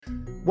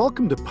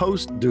Welcome to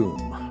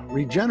Post-Doom,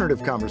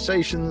 regenerative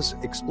conversations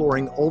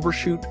exploring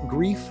overshoot,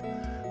 grief,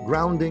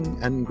 grounding,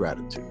 and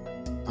gratitude.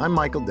 I'm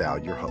Michael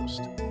Dowd, your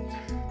host.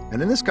 And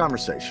in this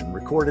conversation,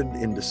 recorded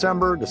in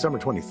December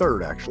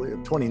 23rd, actually,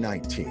 of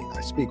 2019,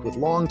 I speak with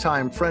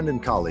longtime friend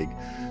and colleague,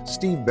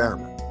 Steve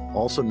Bhaerman,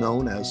 also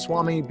known as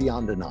Swami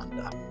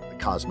Beyondananda, the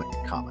cosmic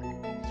comic.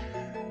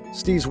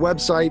 Steve's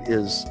website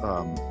is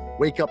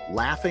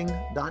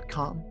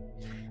wakeuplaughing.com.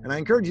 And I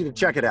encourage you to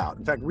check it out.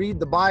 In fact, read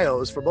the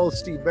bios for both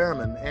Steve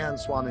Bhaerman and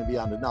Swami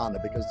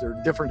Beyondananda because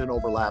they're different and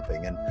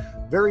overlapping. And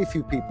very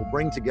few people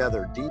bring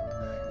together deep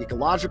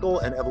ecological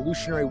and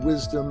evolutionary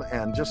wisdom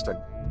and just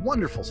a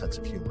wonderful sense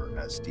of humor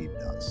as Steve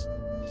does.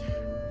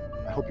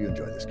 I hope you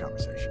enjoy this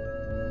conversation.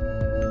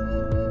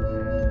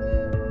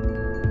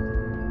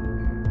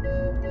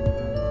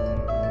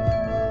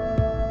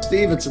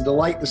 Steve, it's a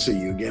delight to see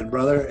you again,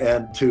 brother,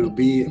 and to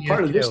be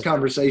part of this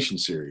conversation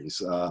series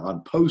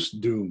on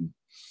Post-Doom.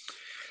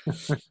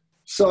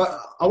 So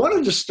I want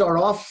to just start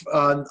off,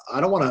 I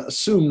don't want to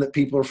assume that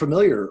people are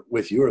familiar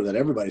with you or that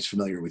everybody's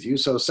familiar with you.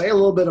 So say a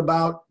little bit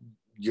about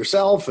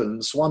yourself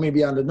and Swami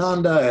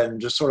Beyondananda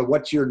and just sort of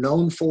what you're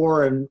known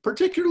for and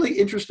particularly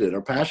interested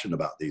or passionate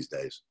about these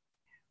days.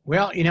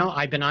 Well, you know,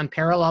 I've been on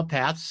parallel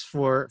paths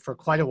for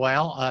quite a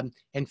while.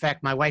 In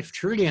fact, my wife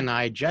Trudy and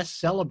I just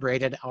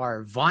celebrated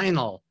our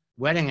vinyl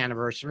wedding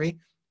anniversary,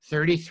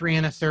 33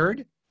 and a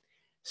third.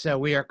 So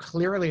we are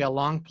clearly a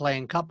long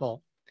playing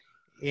couple.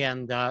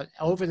 And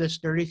over this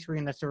 33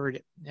 and a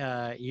third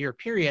year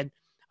period,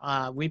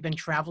 we've been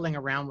traveling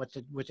around with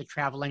the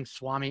traveling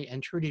Swami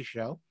and Trudy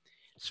show.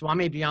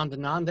 Swami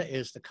Beyondananda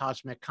is the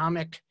cosmic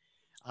comic.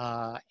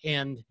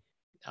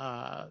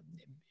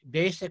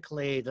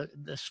 Basically,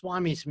 the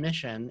Swami's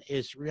mission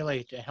is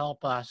really to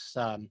help us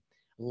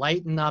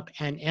lighten up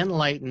and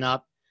enlighten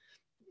up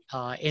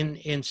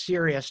in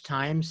serious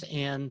times,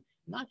 and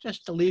not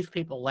just to leave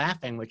people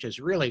laughing, which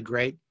is really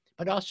great,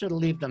 but also to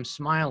leave them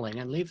smiling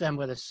and leave them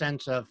with a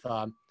sense of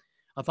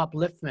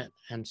upliftment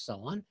and so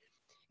on.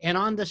 And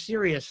on the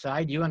serious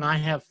side, you and I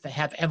have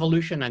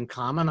evolution in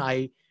common.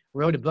 I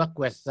wrote a book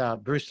with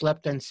Bruce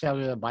Lipton,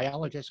 cellular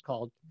biologist,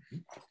 called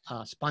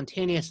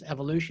Spontaneous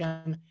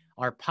Evolution,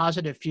 Our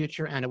Positive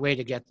Future and a Way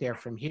to Get There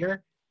from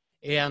Here.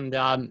 And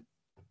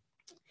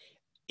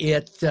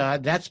that's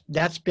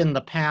been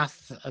the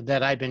path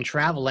that I've been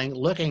traveling,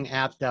 looking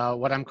at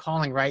what I'm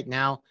calling right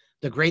now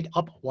the great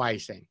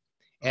upwising.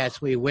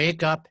 As we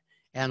wake up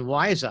and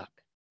wise up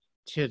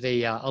to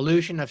the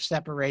illusion of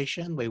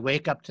separation, we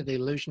wake up to the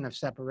illusion of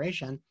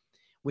separation,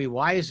 we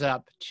wise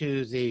up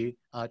to the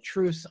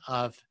truth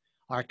of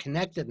our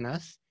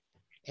connectedness,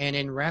 and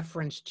in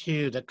reference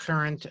to the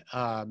current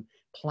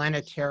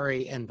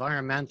planetary,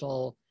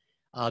 environmental,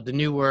 the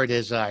new word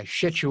is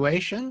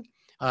situation,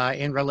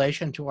 in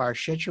relation to our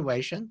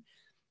situation.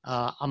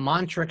 A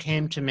mantra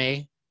came to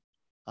me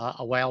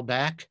a while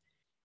back.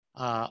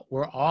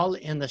 We're all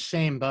in the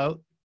same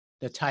boat.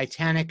 The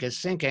Titanic is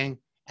sinking,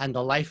 and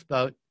the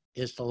lifeboat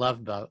is the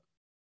love boat,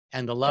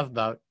 and the love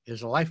boat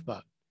is a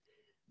lifeboat.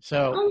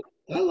 So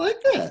I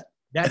like that.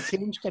 That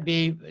seems to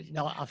be, you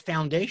know, a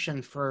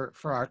foundation for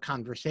our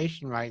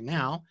conversation right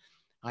now.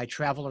 I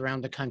travel around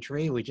the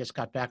country. We just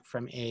got back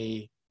from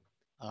a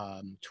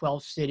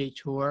 12-city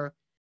tour,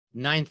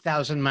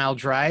 9,000-mile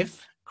drive,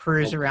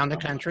 cruise around the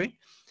country,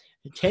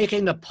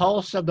 taking the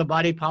pulse of the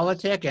body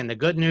politic, and the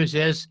good news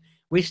is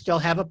we still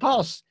have a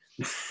pulse.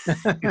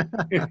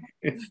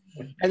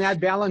 And that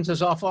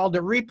balances off all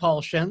the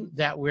repulsion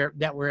that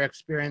we're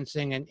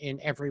experiencing in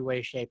every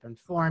way, shape, and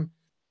form.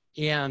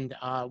 And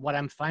what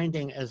I'm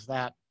finding is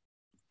that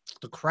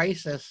the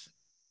crisis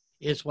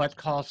is what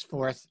calls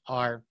forth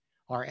our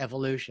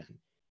evolution.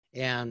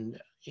 And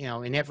you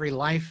know, in every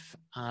life,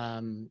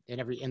 in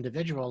every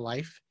individual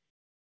life,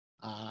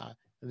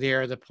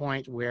 they're the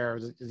point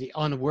where the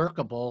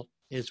unworkable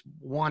is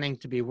wanting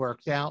to be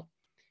worked out,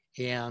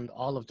 and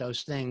all of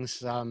those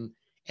things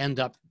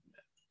end up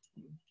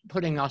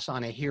putting us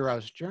on a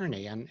hero's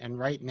journey. And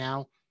right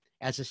now,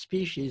 as a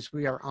species,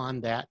 we are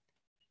on that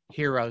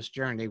hero's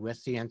journey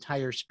with the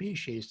entire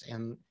species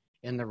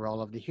in the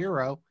role of the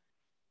hero,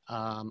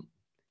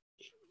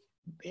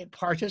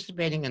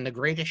 participating in the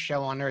greatest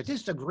show on earth.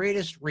 This is the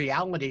greatest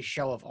reality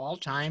show of all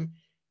time.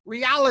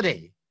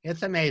 Reality.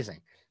 It's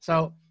amazing.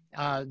 So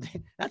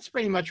that's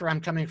pretty much where I'm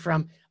coming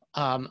from.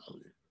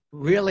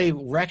 Really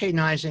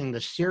recognizing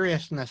the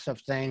seriousness of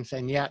things,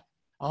 and yet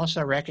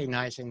also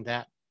recognizing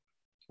that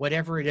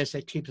whatever it is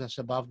that keeps us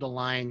above the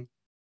line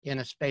in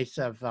a space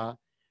of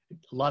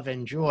love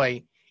and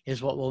joy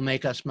is what will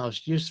make us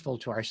most useful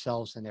to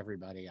ourselves and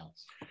everybody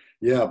else.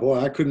 Yeah,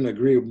 boy, I couldn't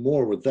agree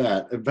more with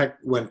that. In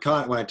fact, when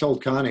I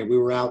told Connie we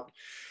were out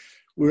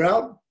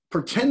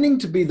pretending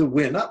to be the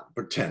wind, not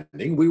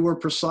pretending, we were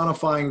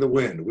personifying the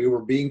wind. We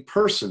were being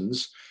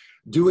persons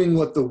doing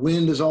what the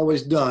wind has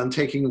always done,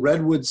 taking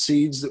redwood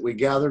seeds that we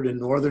gathered in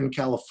Northern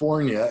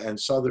California and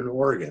Southern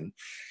Oregon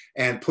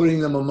and putting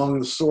them among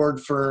the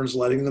sword ferns,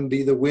 letting them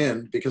be the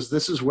wind, because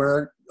this is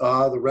where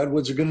the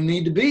redwoods are going to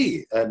need to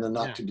be in the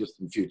not too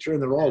distant future.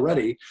 And they're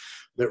already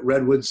that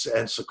redwoods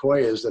and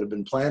sequoias that have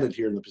been planted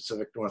here in the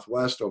Pacific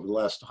Northwest over the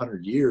last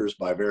 100 years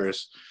by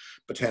various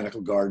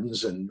botanical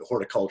gardens and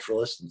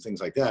horticulturalists and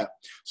things like that.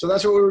 So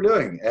that's what we were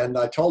doing. And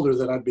I told her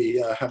that I'd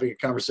be having a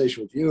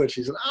conversation with you. And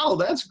she said, oh,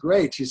 that's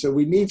great. She said,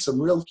 we need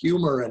some real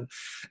humor, and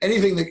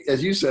anything that,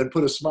 as you said,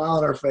 put a smile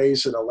on our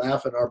face and a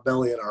laugh in our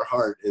belly and our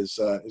heart is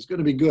going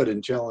to be good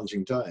in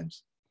challenging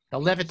times. The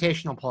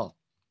levitational pull.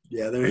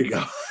 Yeah, there you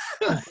go.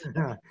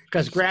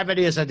 Because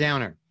gravity is a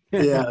downer.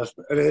 Yes,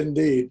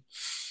 indeed.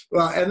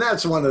 Well, and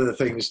that's one of the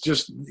things,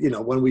 just,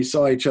 when we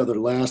saw each other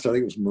last, I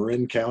think it was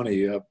Marin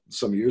County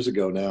some years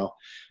ago now,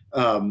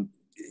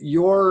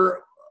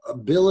 your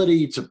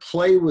ability to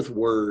play with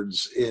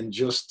words in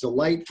just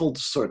delightful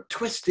sort of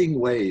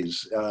twisting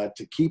ways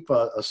to keep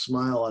a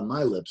smile on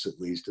my lips, at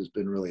least, has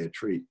been really a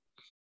treat.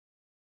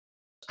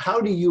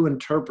 How do you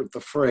interpret the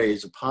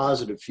phrase a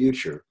positive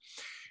future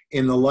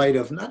in the light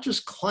of not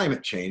just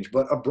climate change,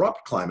 but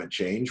abrupt climate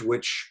change,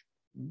 which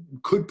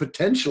could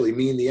potentially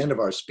mean the end of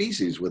our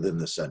species within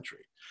this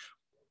century?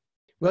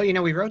 Well,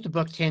 we wrote the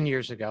book 10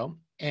 years ago.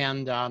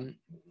 And, at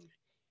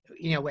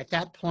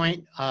that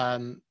point,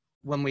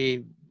 when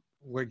we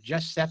were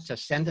just set to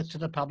send it to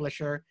the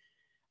publisher,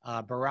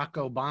 Barack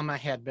Obama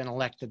had been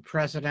elected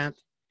president.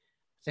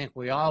 I think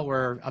we all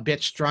were a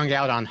bit strung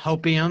out on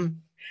hopium.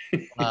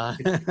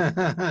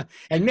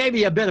 And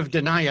maybe a bit of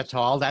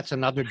Deniatol. That's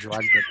another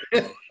drug.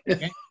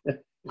 Okay?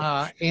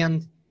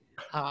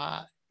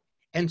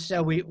 And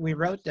so we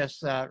wrote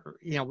this,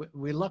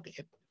 we look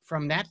at,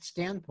 from that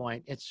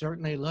standpoint, it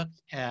certainly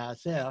looked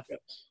as if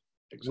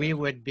we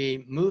would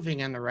be moving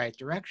in the right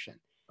direction.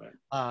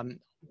 Right.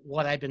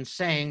 What I've been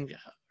saying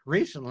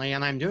recently,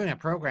 and I'm doing a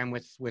program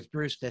with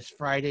Bruce this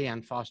Friday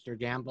and Foster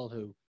Gamble,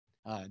 who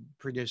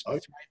produced the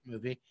Thrive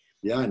movie.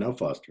 Yeah, I know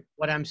Foster.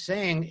 What I'm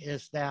saying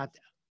is that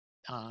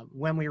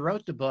when we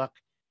wrote the book,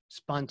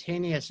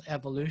 spontaneous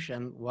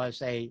evolution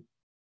was a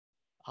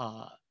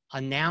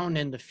noun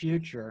in the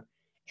future,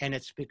 and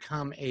it's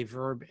become a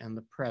verb in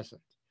the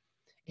present.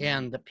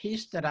 And the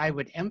piece that I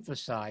would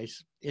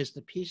emphasize is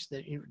the piece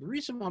that, the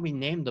reason why we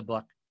named the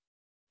book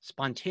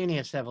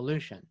Spontaneous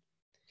Evolution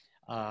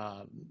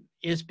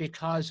is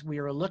because we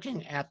are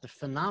looking at the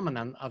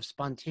phenomenon of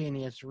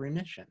spontaneous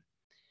remission,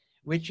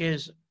 which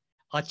is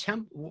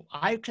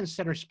I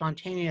consider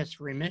spontaneous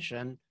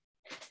remission,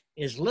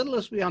 as little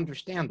as we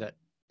understand it,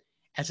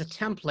 as a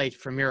template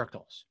for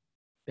miracles.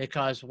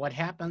 Because what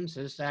happens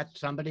is that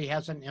somebody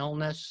has an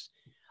illness,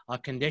 a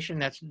condition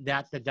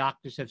that the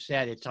doctors have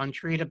said it's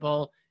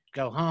untreatable,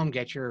 go home,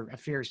 get your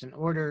affairs in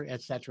order,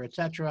 et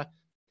cetera,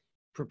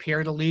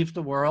 prepare to leave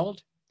the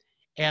world,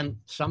 and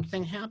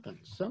something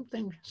happens,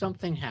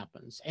 something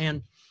happens.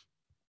 And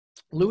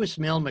Louis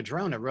Mill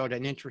Madrona wrote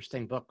an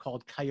interesting book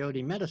called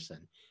Coyote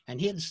Medicine,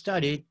 and he had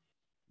studied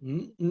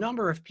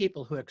number of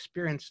people who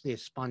experienced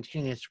this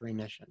spontaneous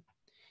remission.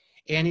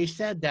 And he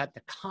said that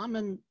the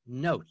common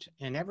note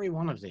in every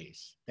one of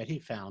these that he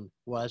found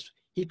was,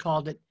 he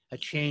called it a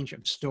change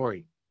of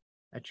story,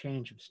 a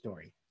change of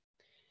story.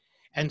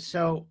 And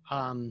so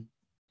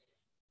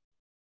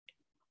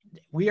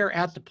we are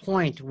at the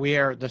point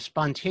where the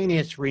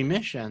spontaneous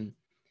remission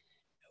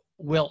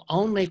will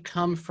only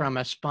come from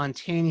a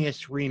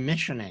spontaneous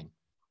remissioning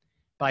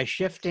by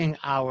shifting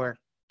our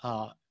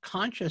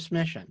conscious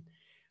mission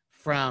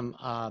from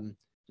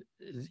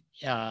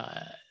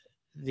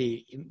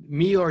the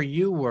me or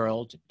you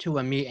world to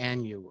a me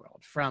and you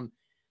world, from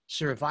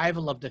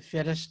survival of the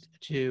fittest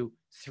to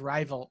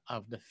thrival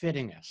of the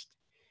fittingest.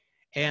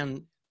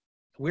 And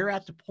we're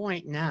at the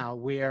point now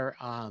where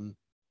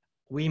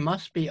we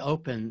must be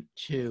open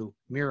to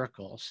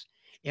miracles,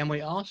 and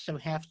we also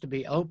have to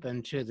be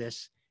open to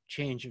this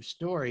change of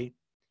story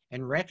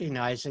and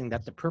recognizing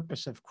that the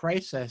purpose of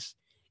crisis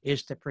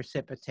is to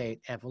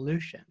precipitate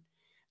evolution.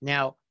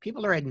 Now,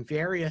 people are at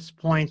various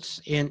points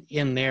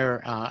in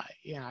their,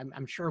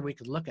 I'm sure we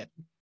could look at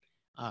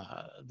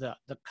the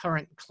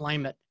current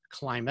climate.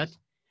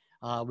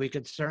 We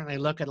could certainly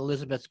look at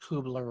Elizabeth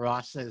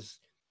Kubler-Ross's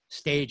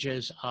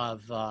stages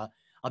of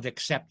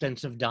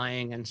acceptance of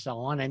dying and so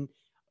on, and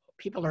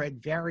people are at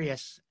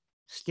various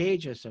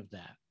stages of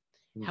that.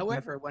 Mm-hmm.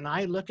 However, when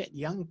I look at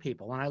young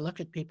people, when I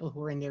look at people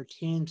who are in their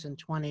teens and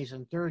 20s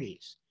and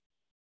 30s,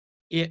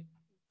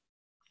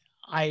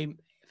 I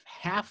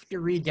have to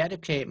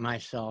rededicate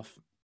myself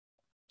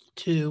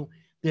to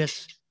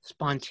this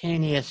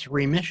spontaneous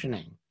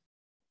remissioning,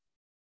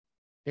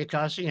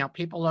 because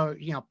people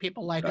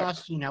like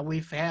us,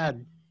 we've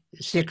had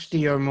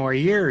 60 or more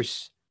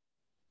years.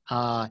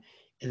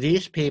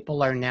 These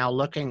people are now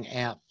looking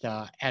at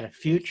a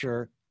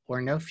future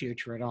or no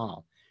future at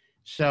all.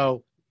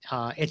 So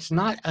it's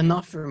not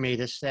enough for me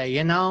to say,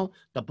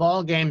 the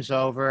ball game's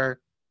over.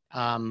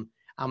 I'm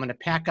going to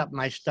pack up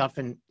my stuff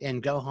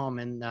and go home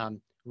and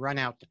run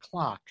out the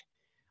clock.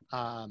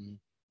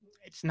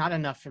 It's not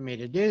enough for me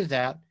to do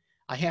that.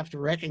 I have to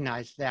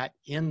recognize that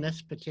in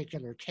this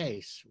particular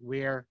case,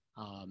 where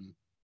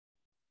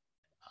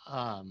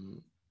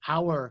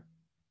our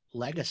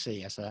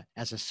legacy as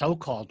a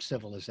so-called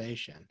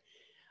civilization.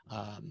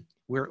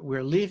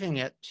 We're leaving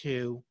it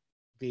to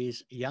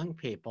these young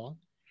people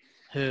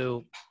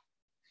who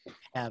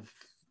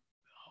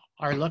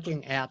are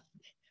looking at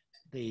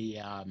the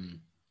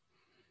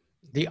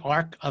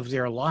arc of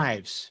their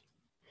lives.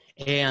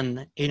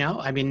 And,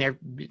 I mean,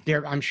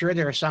 I'm sure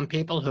there are some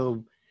people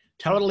who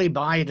totally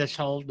buy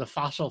the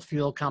fossil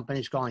fuel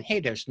companies going, hey,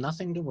 there's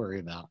nothing to worry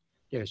about.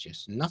 There's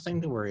just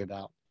nothing to worry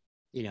about.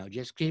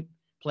 Just keep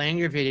playing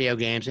your video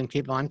games and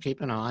keep on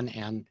keeping on,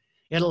 and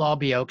it'll all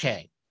be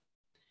okay.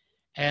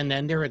 And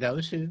then there are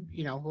those who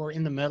are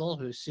in the middle,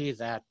 who see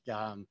that,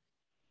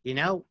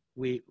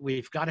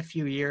 we've got a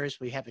few years,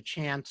 we have a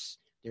chance,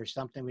 there's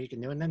something we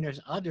can do. And then there's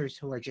others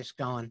who are just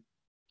going,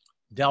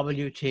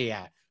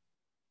 WTF.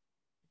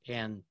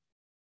 And,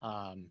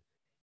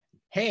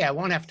 hey, I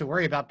won't have to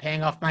worry about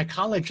paying off my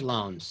college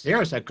loans.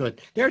 There's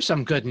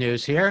some good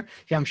news here.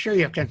 I'm sure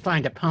you can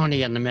find a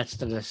pony in the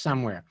midst of this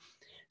somewhere.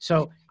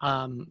 So,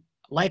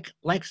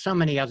 like so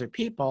many other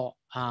people,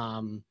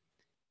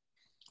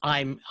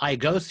 I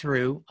go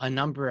through a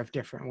number of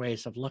different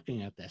ways of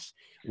looking at this.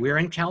 We're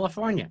in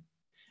California.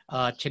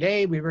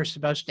 Today, we were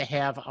supposed to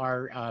have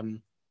our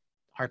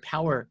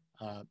power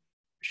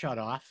shut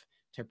off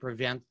to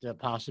prevent the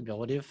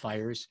possibility of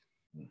fires.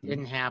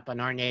 Didn't happen.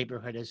 Our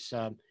neighborhood is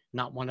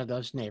not one of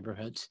those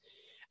neighborhoods.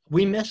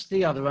 We missed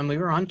the other one. We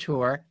were on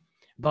tour,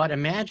 but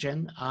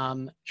imagine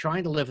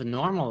trying to live a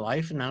normal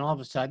life, and then all of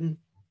a sudden,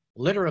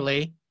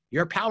 literally,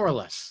 you're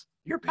powerless.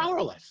 You're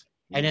powerless.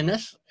 And in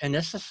this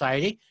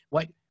society,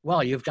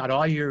 you've got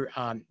all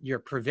your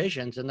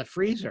provisions in the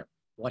freezer.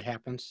 What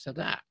happens to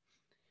that?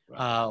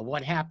 Right.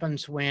 What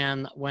happens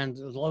when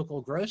the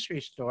local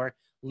grocery store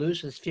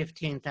loses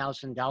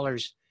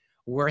 $15,000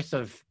 worth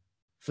of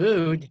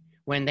food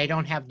when they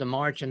don't have the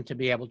margin to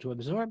be able to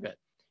absorb it?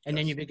 And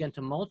then you begin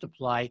to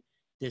multiply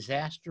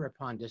disaster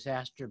upon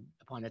disaster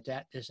upon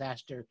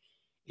disaster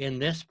in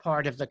this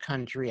part of the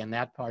country and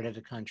that part of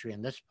the country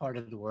and this part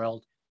of the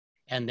world.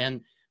 And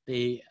then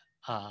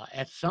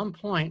at some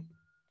point,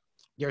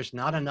 there's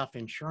not enough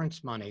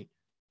insurance money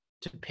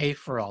to pay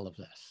for all of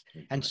this,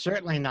 and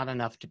certainly not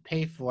enough to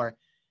pay for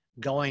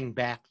going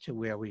back to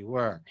where we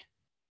were.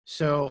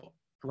 So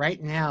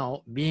right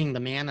now, being the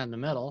man in the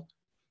middle,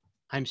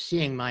 I'm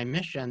seeing my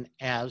mission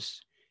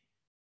as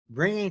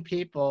bringing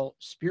people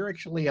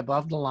spiritually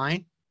above the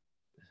line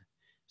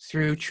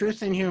through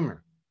truth and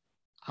humor.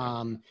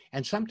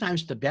 And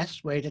sometimes the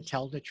best way to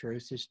tell the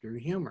truth is through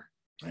humor.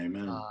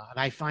 Amen. And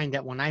I find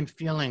that when I'm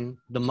feeling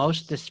the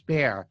most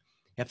despair,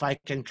 if I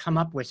can come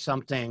up with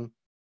something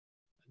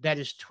that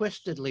is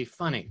twistedly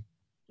funny,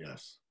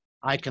 yes,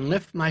 I can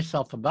lift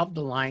myself above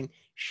the line,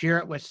 share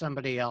it with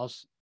somebody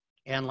else,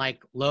 and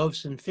like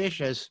loaves and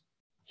fishes,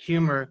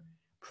 humor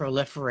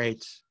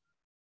proliferates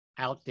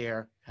out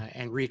there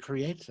and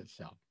recreates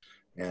itself.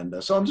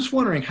 And so I'm just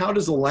wondering, how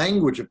does the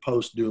language of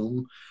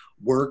post-doom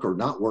work or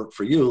not work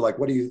for you? Like,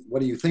 what do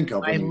you think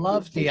of? I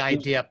love the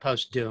idea of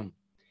post-doom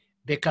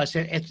because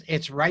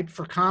it's ripe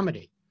for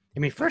comedy. I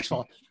mean, first of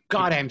all,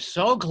 God, I'm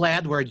so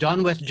glad we're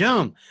done with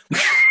doom.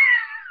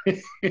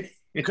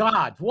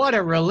 God, what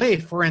a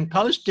relief. We're in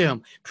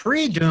post-doom.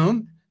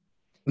 Pre-doom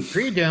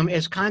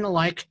is kind of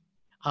like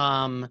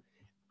all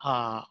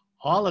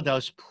of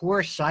those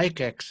poor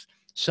psychics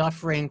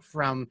suffering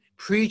from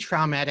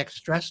pre-traumatic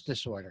stress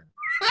disorder.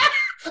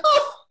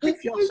 I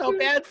feel so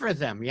bad for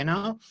them,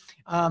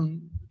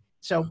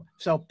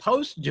 So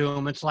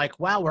post-doom, it's like,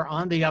 wow, we're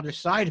on the other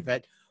side of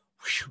it.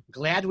 Whew,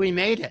 glad we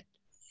made it.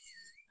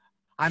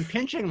 I'm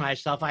pinching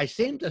myself. I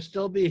seem to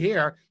still be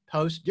here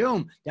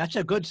post-doom. That's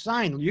a good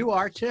sign. You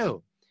are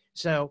too.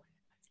 So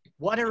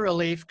what a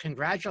relief.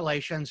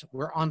 Congratulations.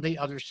 We're on the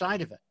other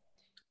side of it.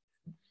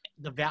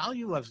 The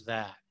value of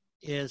that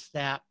is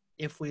that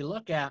if we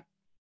look at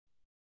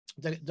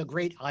the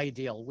great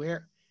ideal,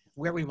 where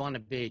we want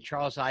to be,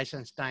 Charles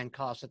Eisenstein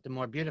calls it the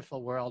more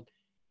beautiful world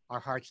our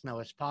hearts know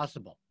is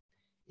possible.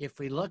 If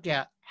we look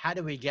at how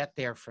do we get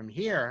there from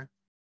here,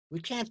 we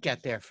can't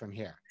get there from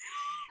here.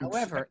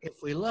 However,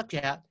 if we look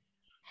at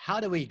how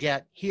do we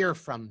get here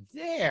from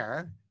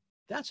there,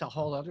 that's a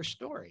whole other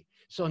story.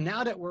 So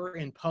now that we're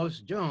in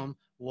post-doom,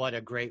 what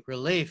a great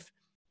relief.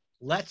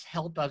 Let's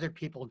help other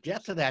people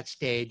get to that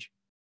stage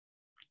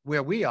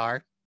where we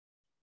are.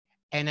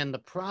 And in the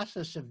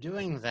process of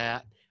doing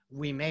that,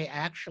 we may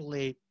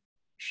actually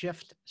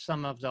shift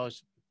some of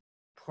those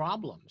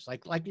problems.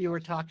 Like you were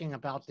talking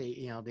about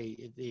an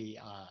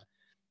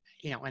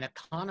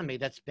economy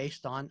that's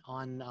based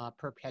on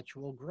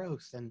perpetual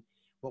growth and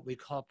what we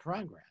call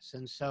progress.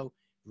 And so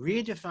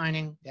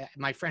redefining,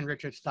 my friend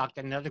Richard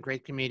Stockton, another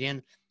great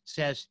comedian,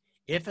 says,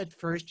 if at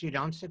first you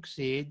don't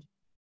succeed,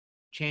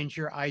 change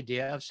your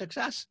idea of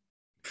success.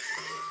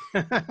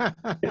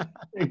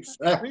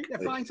 Exactly.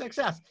 Redefine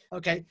success.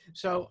 Okay,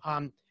 so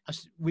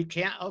so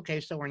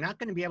we're not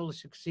going to be able to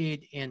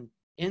succeed in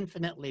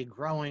infinitely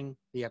growing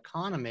the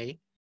economy.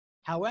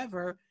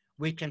 However,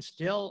 we can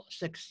still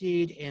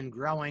succeed in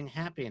growing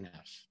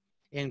happiness,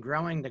 in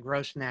growing the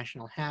gross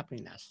national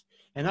happiness.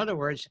 In other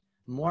words,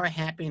 more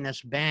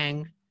happiness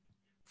bang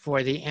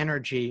for the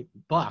energy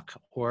buck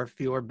or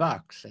fewer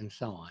bucks and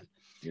so on.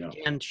 Yeah.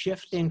 And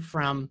shifting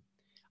from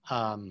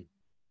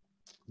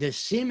this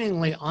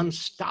seemingly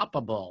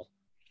unstoppable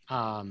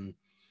and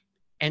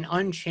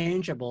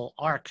unchangeable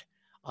arc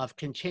of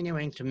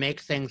continuing to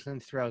make things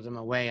and throw them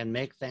away and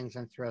make things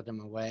and throw them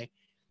away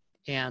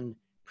and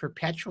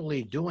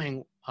perpetually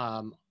doing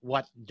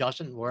what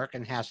doesn't work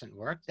and hasn't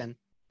worked, and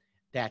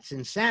that's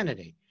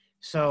insanity.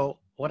 So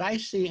what I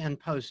see in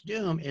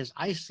post-doom is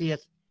I see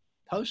it,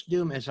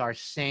 post-doom is our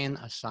sane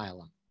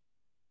asylum.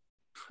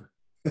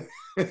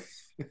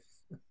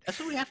 That's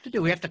what we have to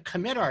do. We have to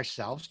commit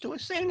ourselves to a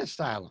sane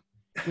asylum.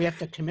 We have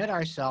to commit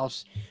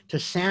ourselves to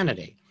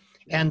sanity.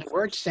 And the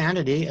word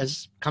sanity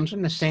comes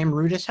from the same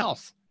root as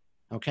health.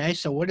 Okay,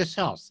 so what is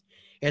health?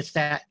 It's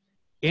that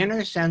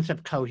inner sense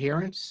of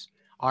coherence,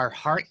 our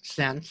heart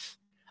sense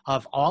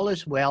of all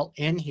is well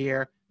in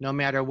here, no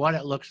matter what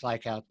it looks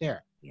like out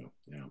there. Yeah,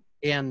 yeah.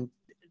 And,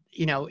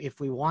 you know, if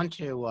we want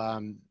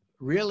to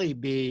really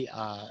be,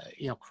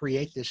 you know,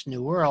 create this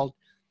new world,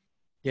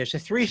 there's a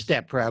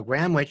 3-step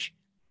program, which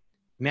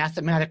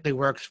mathematically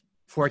works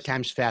 4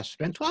 times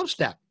faster than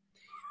 12-step.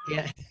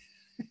 Yeah.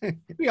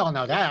 We all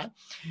know that.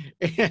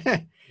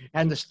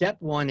 And the step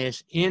 1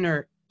 is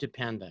inner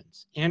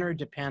dependence,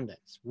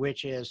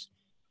 which is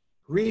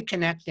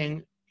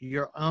reconnecting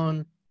your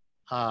own,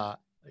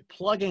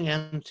 plugging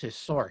into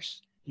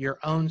source, your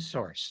own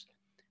source,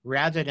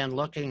 rather than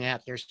looking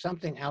at there's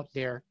something out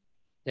there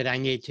that I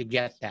need to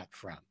get that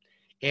from.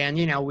 And,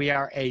 you know, we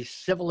are a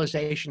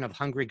civilization of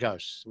hungry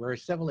ghosts. We're a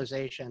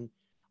civilization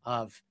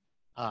of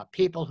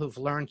people who've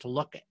learned to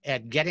look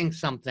at getting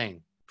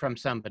something from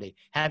somebody,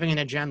 having an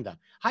agenda.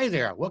 Hi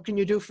there, what can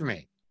you do for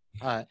me?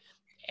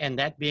 And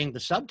that being the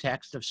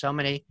subtext of so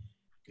many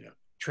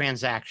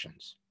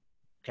transactions,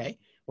 okay?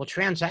 Well,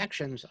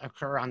 transactions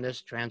occur on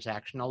this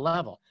transactional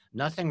level.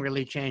 Nothing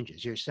really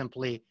changes. You're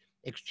simply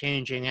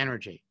exchanging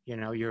energy. You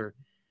know, you're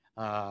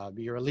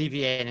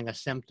alleviating a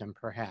symptom,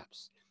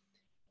 perhaps.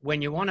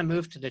 When you want to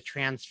move to the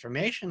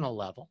transformational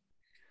level,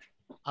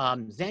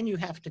 then you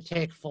have to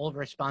take full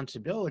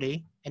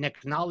responsibility and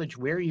acknowledge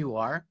where you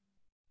are.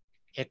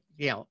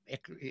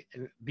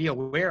 Be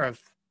aware of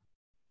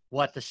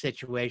what the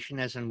situation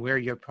is and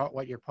where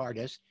what your part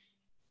is.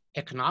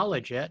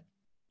 Acknowledge it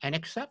and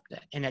accept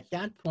it. And at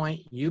that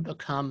point, you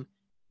become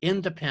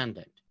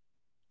independent.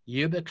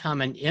 You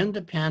become an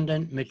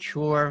independent,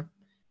 mature.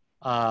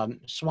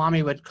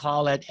 Swami would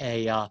call it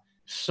a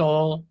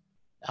soul.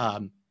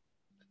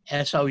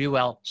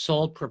 S-O-U-L,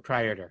 sole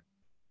proprietor.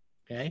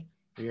 Okay,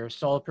 you're a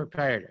sole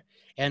proprietor,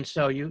 and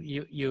so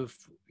you've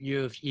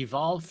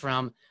evolved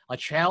from a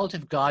child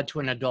of God to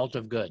an adult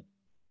of good,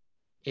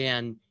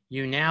 and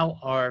you now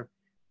are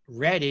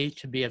ready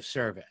to be of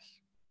service.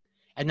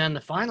 And then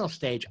the final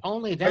stage,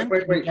 only then.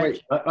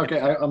 Wait. Okay,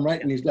 I'm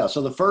writing these down.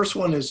 So the first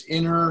one is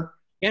inner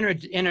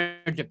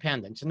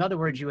dependence. In other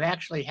words, you're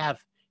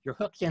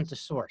hooked into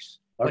source,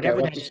 okay,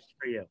 whatever that is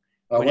for you.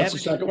 What's the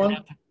second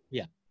one?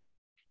 Yeah.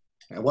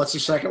 And what's the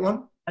second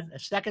one? The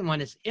second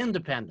one is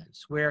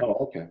independence, where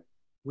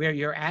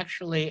you're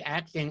actually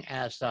acting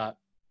as a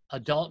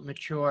adult,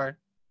 mature,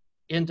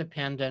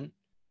 independent,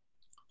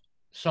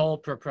 sole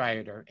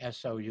proprietor,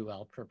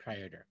 S-O-U-L,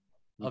 proprietor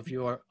of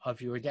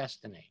your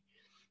destiny.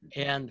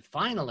 And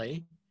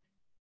finally,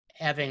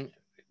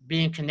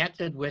 being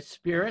connected with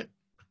spirit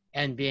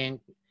and being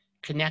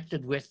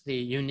connected with the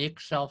unique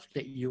self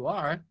that you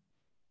are,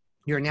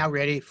 you're now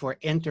ready for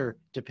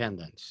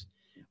interdependence,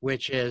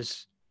 which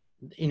is,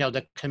 you know,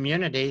 the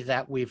community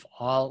that we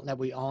all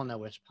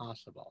know is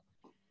possible.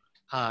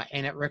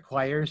 And it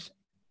requires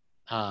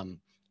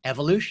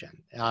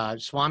evolution.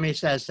 Swami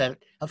says that,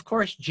 of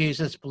course,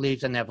 Jesus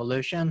believes in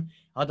evolution.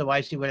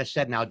 Otherwise, he would have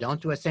said, now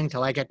don't do a thing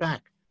till I get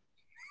back.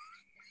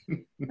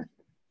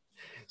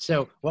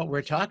 So what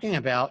we're talking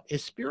about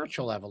is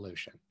spiritual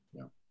evolution.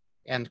 Yeah.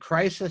 And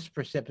crisis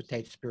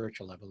precipitates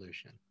spiritual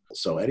evolution.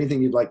 So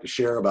anything you'd like to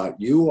share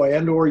about you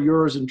and or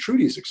yours and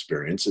Trudy's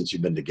experience since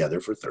you've been together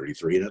for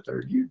 33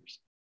 1/3 years?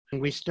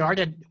 We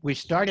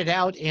started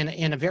out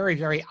in a very,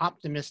 very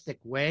optimistic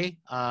way.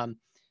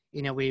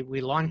 You know,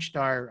 we launched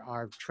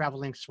our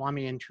traveling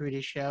Swami and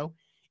Trudy show,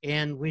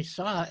 and we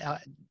saw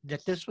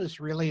that this was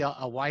really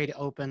a wide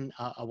open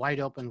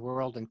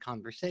world and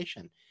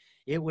conversation.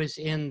 It was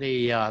in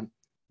the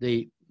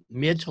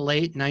mid to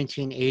late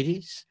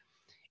 1980s,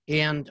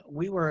 and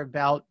we were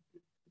about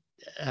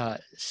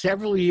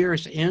several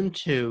years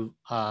into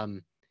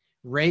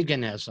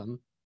Reaganism,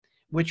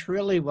 which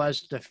really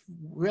was the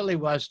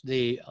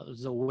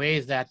way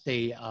that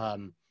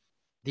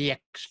the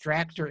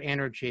extractor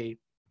energy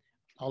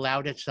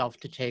allowed itself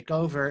to take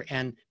over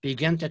and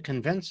begin to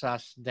convince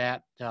us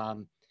that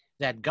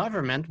that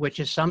government, which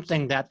is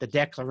something that the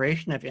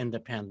Declaration of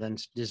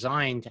Independence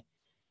designed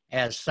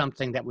as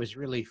something that was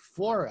really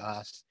for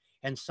us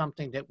and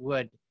something that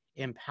would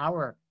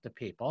empower the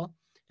people,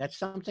 that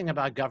something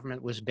about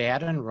government was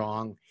bad and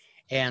wrong,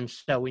 and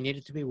so we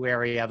needed to be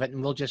wary of it,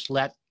 and we'll just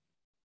let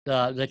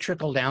the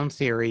trickle-down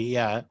theory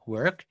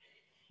work.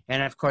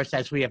 And of course,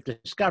 as we have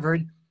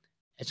discovered,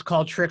 It's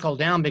called trickle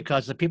down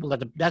because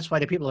that's why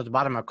the people at the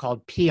bottom are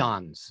called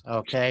peons.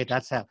 Okay,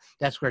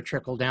 that's where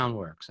trickle down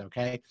works.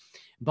 Okay,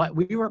 but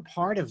we were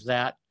part of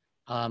that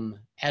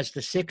as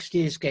the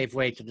 60s gave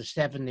way to the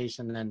 70s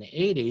and then the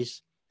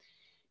 80s.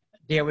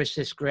 There was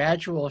this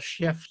gradual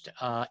shift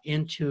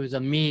into the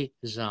me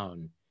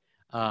zone,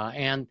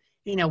 and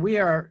we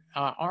are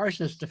ours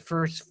is the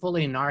first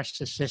fully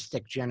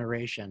narcissistic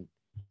generation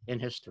in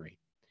history.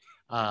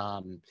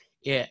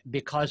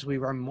 Because we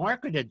were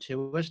marketed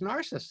to as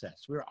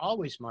narcissists. We were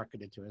always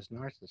marketed to as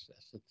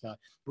narcissists.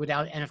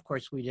 And of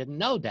course we didn't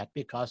know that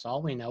because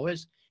all we know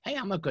is, hey,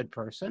 I'm a good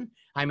person.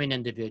 I'm an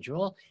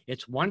individual.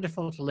 It's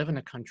wonderful to live in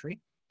a country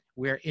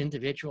where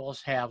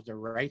individuals have the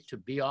right to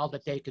be all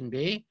that they can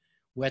be,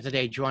 whether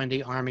they join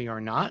the army or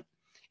not.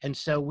 And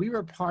so we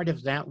were part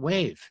of that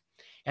wave.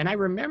 And I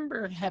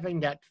remember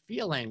having that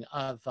feeling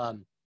of,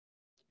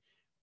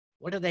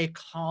 what do they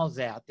call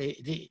that?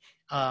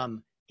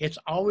 It's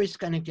always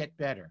going to get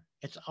better.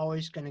 It's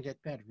always going to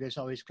get better. There's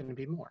always going to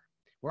be more.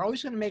 We're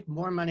always going to make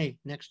more money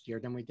next year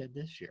than we did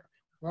this year.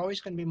 We're always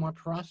going to be more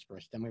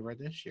prosperous than we were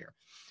this year.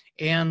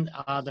 And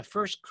the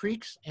first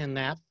creaks in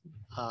that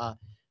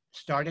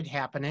started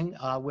happening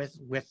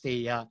with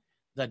the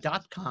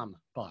dot-com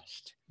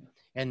bust.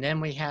 And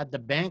then we had the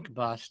bank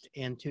bust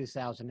in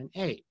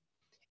 2008.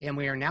 And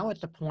we are now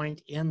at the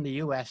point in the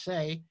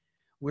USA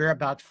where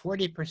about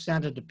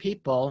 40% of the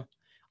people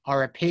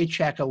are a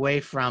paycheck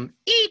away from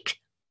eek,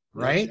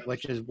 right?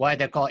 Which is why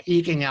they call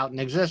eking out an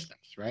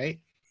existence, right?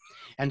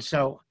 And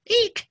so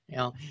eek,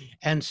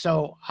 and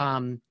so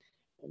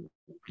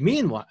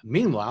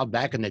meanwhile,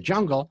 back in the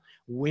jungle,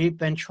 we've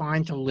been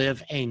trying to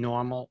live a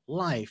normal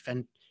life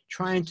and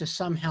trying to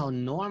somehow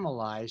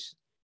normalize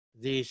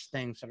these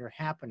things that are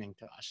happening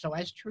to us. So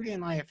as Trudy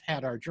and I have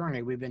had our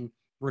journey, we've been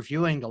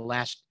reviewing the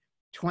last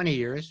 20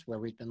 years where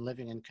we've been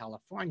living in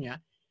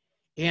California,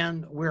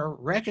 and we're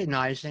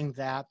recognizing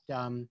that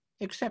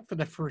except for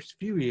the first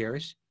few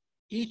years,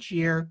 each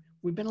year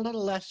we've been a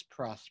little less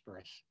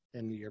prosperous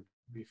than the year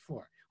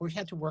before. We've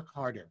had to work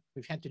harder.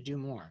 We've had to do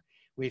more.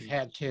 We've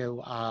had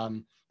to,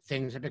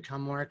 things have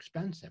become more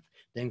expensive.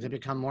 Things have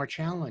become more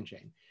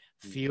challenging.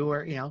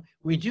 Fewer,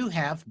 we do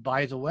have,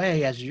 by the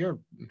way, as you're,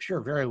 I'm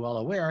sure, very well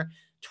aware,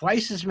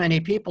 twice as many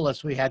people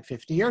as we had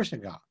 50 years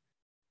ago.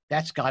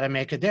 That's got to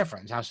make a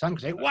difference. Now some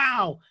say,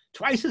 wow,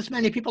 twice as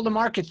many people to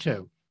market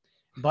to.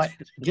 But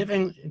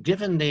given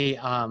the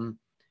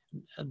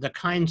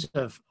kinds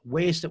of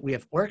ways that we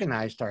have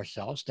organized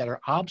ourselves that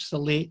are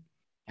obsolete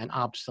and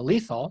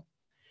obsolethal,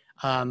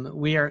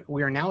 we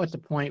are now at the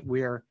point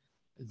where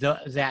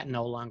that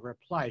no longer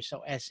applies.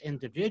 So as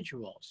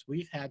individuals,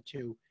 we've had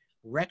to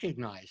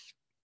recognize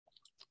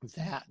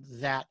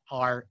that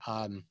our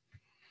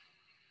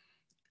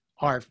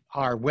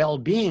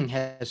well-being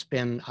has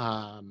been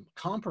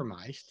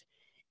compromised.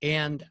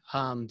 And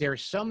there are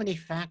so many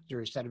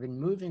factors that have been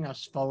moving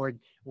us forward.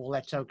 Well,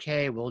 that's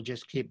okay. We'll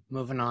just keep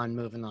moving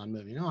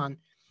on.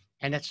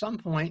 And at some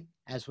point,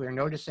 as we're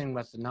noticing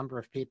with the number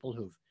of people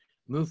who've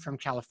moved from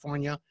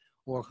California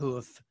or who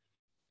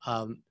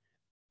have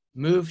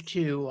moved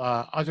to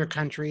other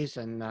countries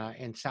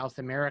in South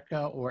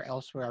America or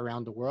elsewhere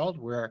around the world,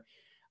 where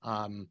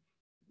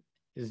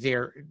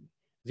they're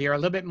a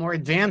little bit more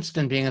advanced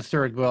than being a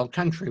third world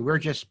country. We're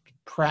just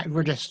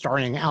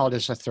starting out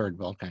as a third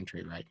world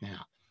country right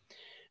now.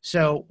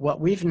 So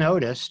what we've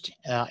noticed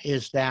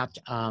is that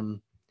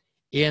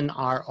in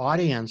our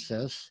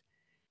audiences,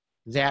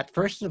 that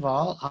first of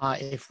all,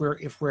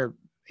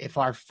 if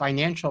our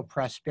financial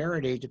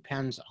prosperity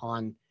depends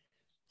on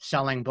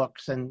selling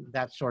books and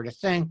that sort of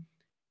thing,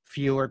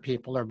 fewer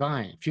people are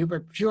buying.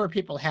 Fewer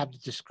people have the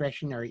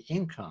discretionary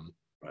income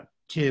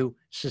to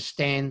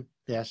sustain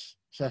this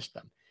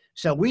system.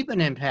 So we've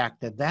been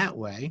impacted that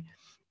way,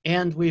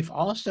 and we've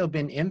also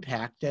been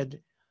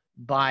impacted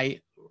by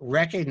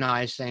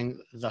recognizing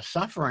the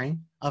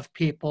suffering of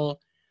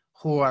people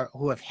who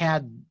have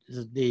had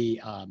the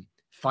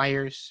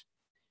fires,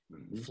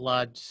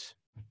 floods,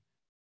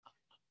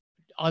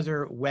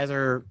 other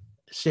weather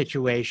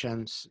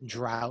situations,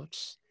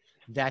 droughts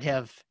that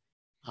have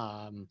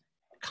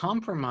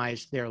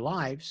compromised their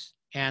lives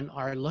and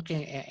are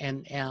looking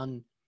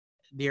and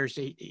there's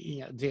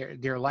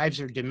their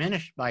lives are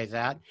diminished by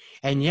that,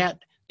 and yet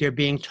they're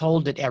being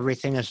told that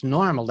everything is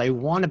normal. They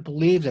want to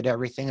believe that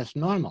everything is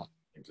normal.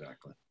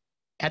 Exactly.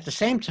 At the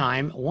same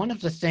time, one of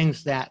the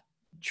things that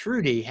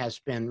Trudy has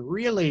been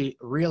really,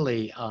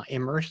 really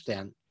immersed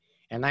in,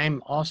 and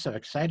I'm also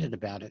excited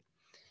about it,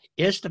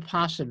 is the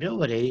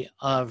possibility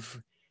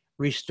of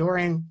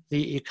restoring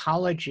the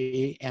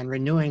ecology and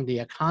renewing the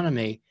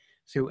economy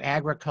through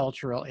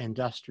agricultural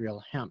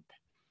industrial hemp.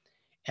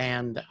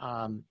 And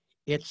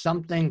it's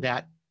something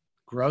that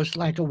grows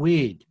like a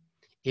weed.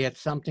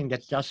 It's something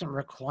that doesn't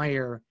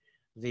require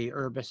the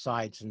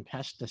herbicides and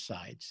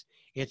pesticides.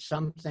 It's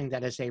something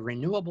that is a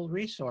renewable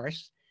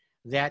resource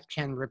that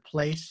can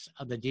replace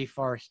the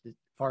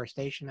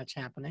deforestation that's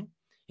happening.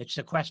 It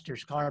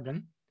sequesters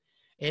carbon.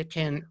 It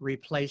can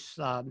replace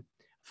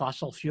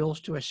fossil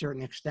fuels to a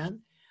certain extent.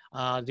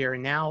 They're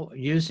now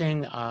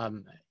using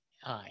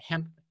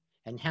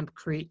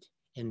hempcrete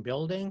in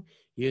building,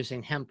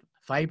 using hemp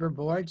fiber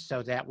boards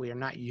so that we are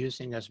not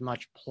using as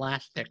much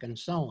plastic and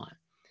so on.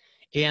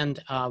 And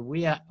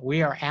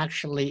we are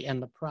actually in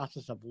the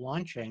process of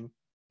launching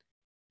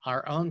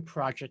our own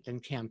project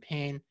and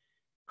campaign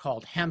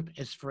called Hemp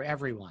is for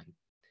Everyone.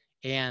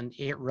 And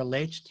it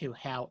relates to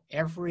how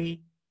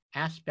every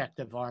aspect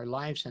of our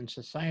lives and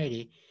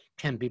society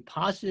can be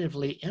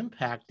positively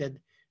impacted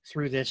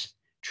through this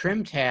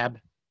trim tab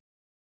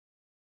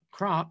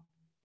crop.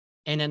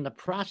 And in the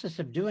process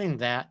of doing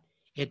that,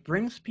 it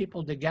brings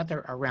people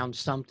together around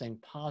something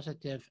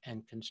positive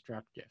and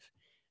constructive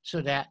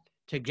so that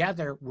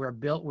together we're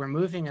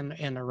moving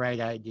in the right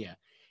idea.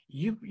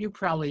 You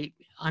probably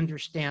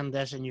understand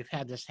this, and you've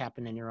had this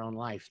happen in your own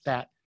life,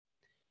 that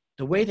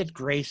the way that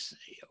grace,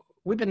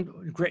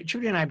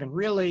 Judy and I have been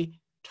really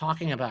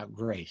talking about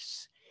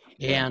grace.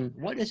 Yeah. And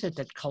what is it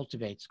that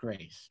cultivates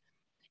grace?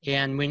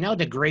 And we know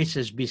that grace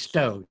is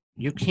bestowed.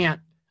 You can't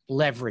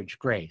leverage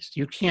grace.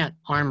 You can't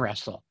arm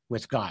wrestle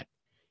with God.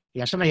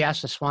 Yeah, somebody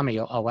asked the Swami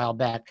a while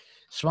back,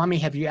 Swami,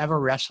 have you ever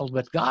wrestled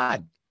with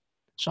God?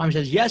 Swami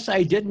says, yes,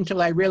 I did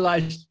until I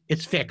realized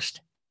it's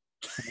fixed.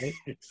 Right?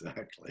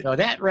 Exactly. So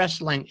that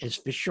wrestling is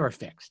for sure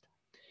fixed.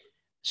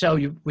 So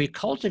we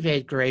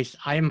cultivate grace,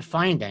 I am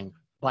finding,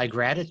 by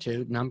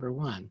gratitude, number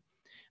one,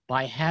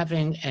 by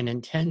having an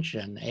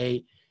intention,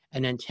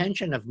 an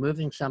intention of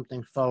moving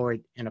something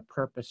forward in a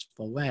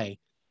purposeful way.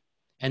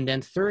 And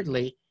then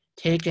thirdly,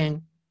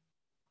 taking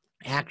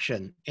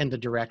action in the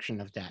direction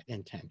of that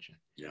intention.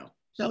 Yeah.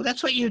 So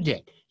that's what you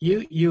did.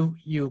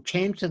 You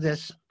came to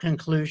this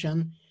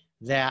conclusion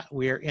that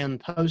we're in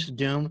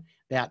post-doom,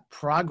 that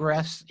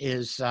progress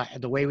is,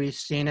 the way we've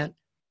seen it,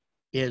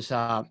 is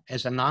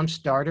as a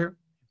non-starter.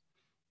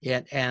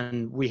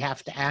 And we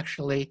have to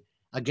actually,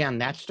 again,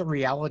 that's the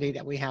reality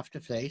that we have to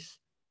face.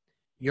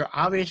 You're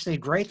obviously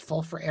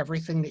grateful for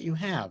everything that you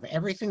have.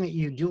 Everything that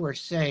you do or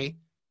say,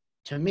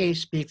 to me,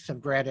 speaks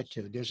of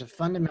gratitude. There's a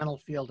fundamental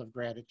field of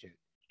gratitude.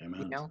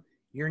 Amen. You know,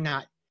 you're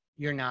not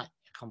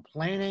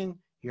complaining,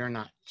 you're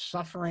not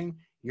suffering,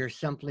 you're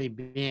simply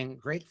being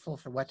grateful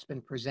for what's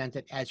been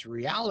presented as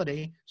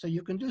reality so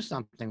you can do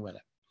something with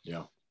it.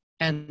 Yeah.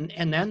 And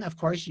then, of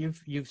course,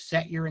 you've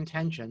set your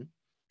intention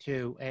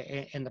to,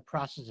 in the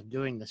process of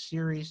doing the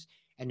series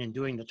and in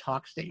doing the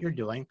talks that you're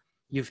doing,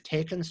 you've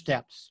taken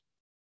steps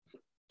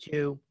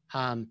to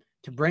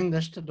bring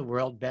this to the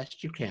world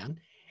best you can.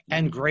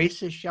 And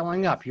grace is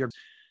showing up.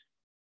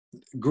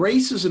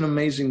 Grace is an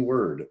amazing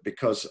word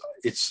because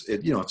it's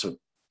a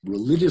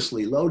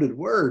religiously loaded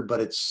word, but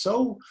it's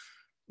so,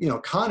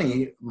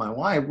 Connie, my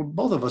wife,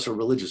 both of us are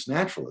religious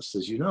naturalists,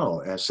 as you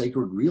know, as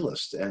sacred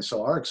realists. And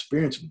so our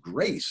experience of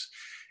grace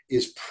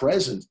is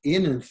present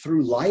in and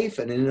through life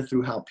and in and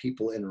through how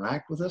people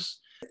interact with us.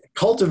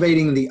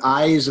 Cultivating the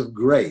eyes of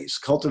grace,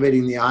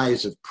 cultivating the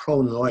eyes of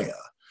pronoia,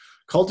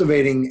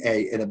 cultivating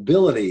an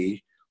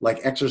ability like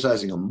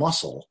exercising a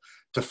muscle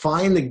to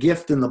find the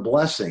gift and the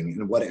blessing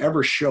in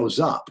whatever shows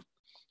up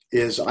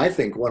is, I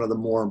think, one of the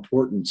more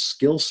important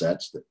skill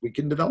sets that we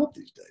can develop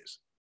these days.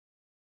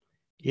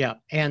 Yeah,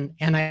 and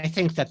I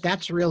think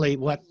that's really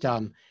what,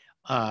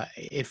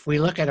 if we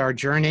look at our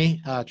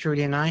journey,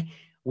 Trudy and I,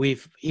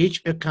 we've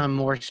each become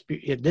more,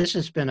 this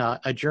has been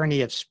a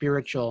journey of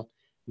spiritual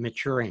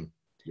maturing.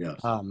 Yes.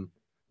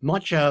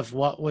 Much of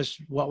what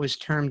was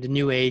termed the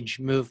New Age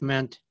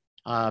movement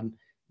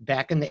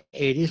back in the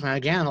 80s, and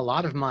again, a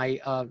lot of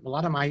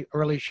my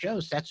early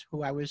shows, that's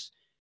who I was,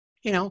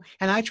 and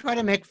I try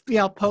to make,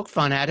 poke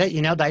fun at it.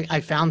 I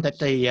found that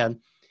the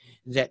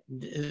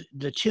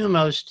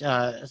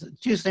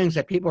two things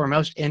that people were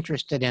most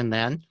interested in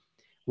then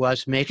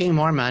was making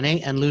more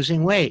money and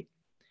losing weight.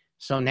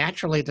 So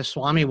naturally, the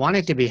Swami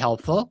wanted to be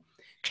helpful,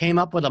 came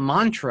up with a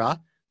mantra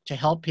to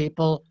help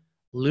people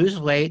lose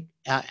weight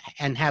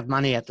and have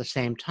money at the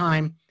same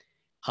time.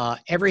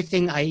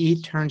 Everything I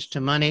eat turns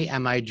to money,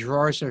 and my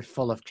drawers are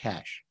full of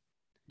cash.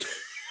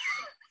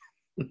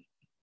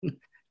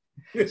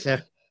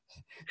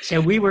 So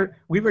we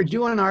were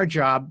doing our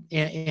job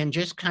and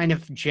just kind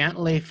of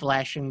gently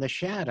flashing the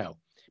shadow.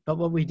 But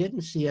what we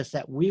didn't see is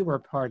that we were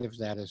part of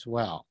that as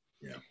well.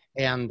 Yeah.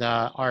 And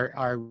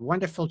our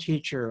wonderful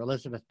teacher,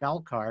 Elizabeth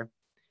Belcar,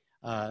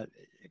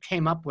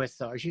 came up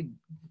with, she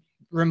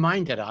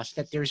reminded us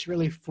that there's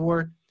really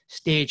 4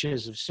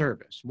 stages of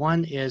service.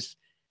 One is,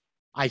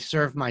 I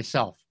serve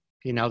myself.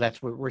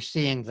 That's what we're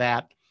seeing,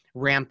 that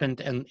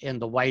rampant in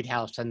the White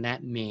House and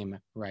that meme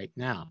right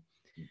now.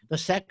 The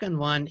second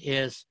one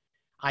is,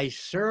 I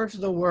serve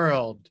the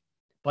world,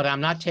 but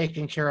I'm not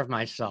taking care of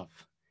myself,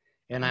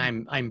 and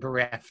I'm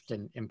bereft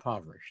and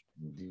impoverished.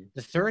 Mm-hmm.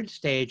 The third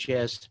stage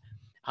is,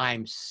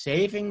 I'm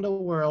saving the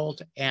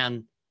world,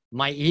 and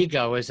my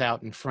ego is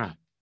out in front.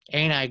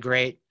 Ain't I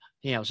great?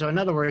 So in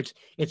other words,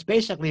 it's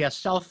basically a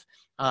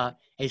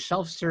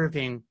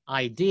self-serving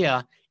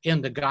idea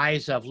in the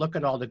guise of, look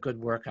at all the good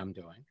work I'm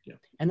doing. Yeah.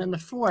 And then the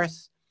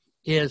fourth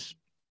is,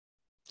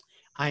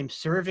 I'm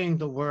serving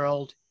the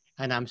world,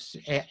 and I'm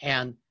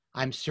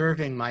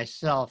serving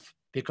myself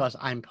because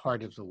I'm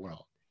part of the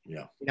world.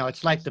 Yeah.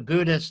 It's like the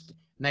Buddhist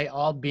may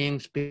all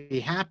beings be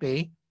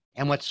happy.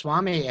 And what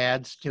Swami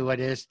adds to it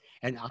is,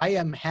 and I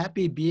am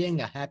happy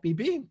being a happy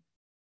being.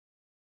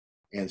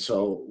 And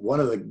so one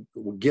of the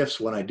gifts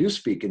when I do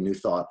speak in New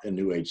Thought and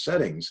New Age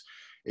settings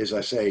is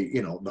I say,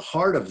 you know, the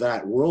heart of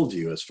that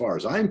worldview, as far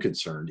as I'm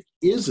concerned,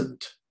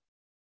 isn't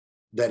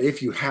that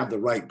if you have the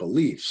right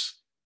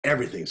beliefs,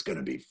 everything's going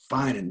to be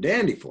fine and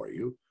dandy for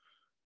you.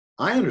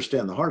 I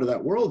understand the heart of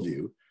that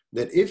worldview,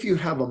 that if you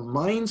have a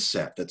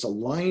mindset that's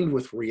aligned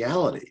with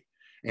reality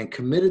and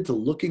committed to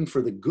looking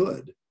for the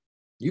good,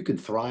 you can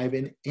thrive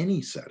in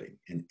any setting,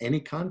 in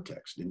any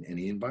context, in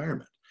any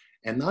environment.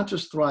 And not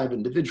just thrive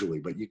individually,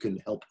 but you can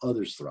help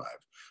others thrive,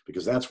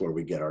 because that's where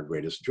we get our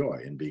greatest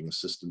joy, in being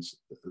assistance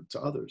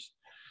to others.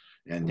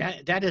 And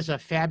that is a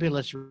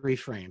fabulous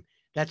reframe.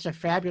 That's a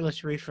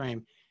fabulous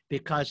reframe,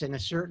 because in a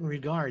certain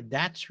regard,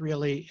 that's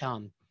really,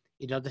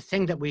 you know, the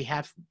thing that we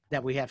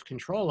have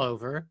control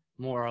over,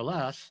 more or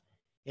less,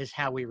 is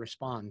how we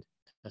respond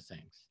to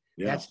things.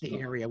 Yeah. That's the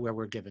area where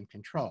we're given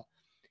control.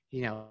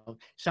 You know,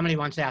 somebody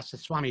once asked the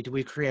Swami, do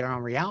we create our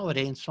own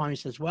reality? And Swami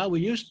says, well, we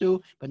used to,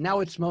 but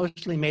now it's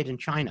mostly made in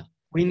China.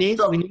 We need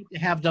to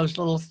have those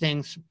little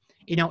things,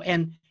 you know,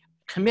 and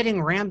committing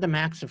random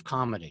acts of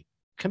comedy.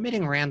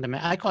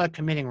 I call it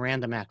committing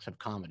random acts of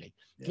comedy.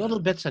 Yeah. Little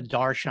bits of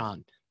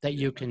darshan that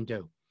you can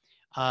do.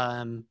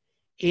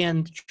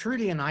 And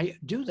Trudy and I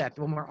do that.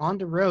 When we're on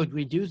the road,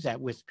 we do that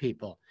with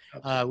people.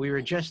 We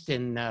were just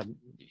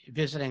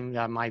visiting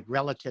my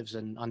relatives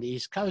on the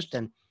East Coast,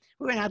 and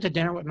we went out to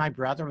dinner with my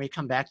brother, and we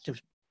come back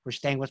we're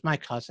staying with my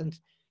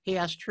cousins. He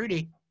asked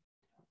Trudy,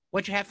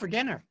 what'd you have for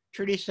dinner?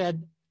 Trudy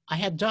said, I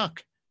had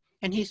duck.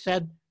 And he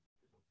said,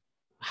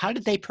 how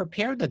did they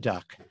prepare the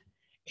duck?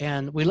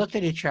 And we looked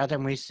at each other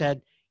and we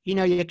said, you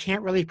know, you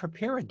can't really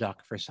prepare a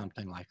duck for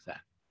something like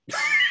that.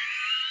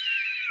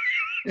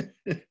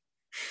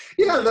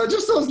 Yeah,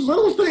 just those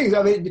little things.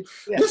 I mean,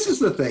 yeah. This is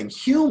the thing: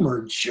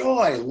 humor,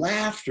 joy,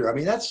 laughter. I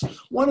mean, that's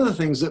one of the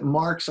things that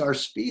marks our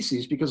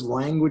species, because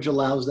language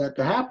allows that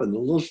to happen.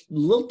 The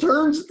little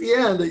turns at the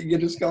end that you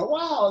can just go,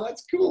 wow,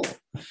 that's cool.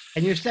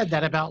 And you said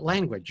that about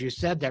language. You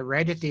said that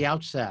right at the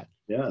outset.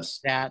 Yes.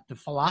 That the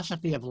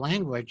philosophy of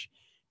language,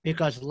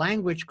 because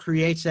language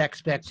creates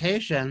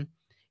expectation,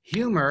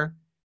 humor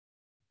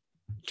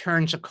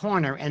turns a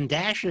corner and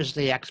dashes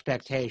the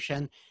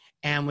expectation.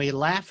 And we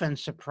laugh in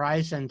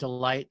surprise and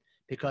delight,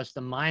 because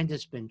the mind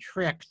has been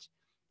tricked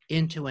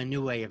into a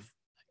new way of,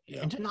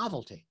 into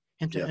novelty,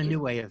 into a new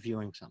way of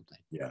viewing something.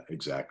 Yeah,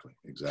 exactly.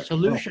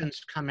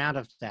 Solutions come out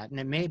of that. And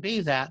it may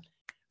be that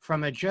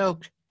from a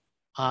joke,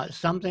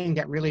 something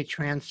that really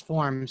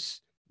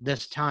transforms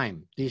these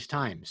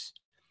times.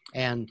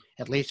 And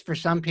at least for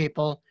some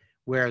people,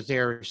 where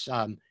there's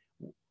a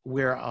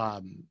way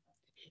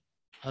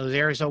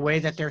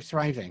that they're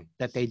thriving,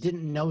 that they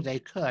didn't know they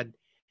could,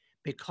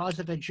 because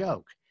of a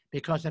joke,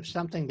 because of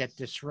something that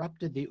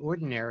disrupted the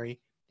ordinary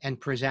and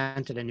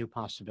presented a new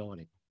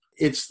possibility.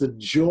 It's the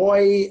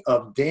joy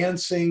of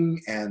dancing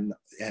and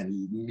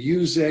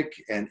music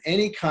and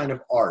any kind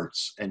of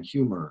arts and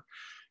humor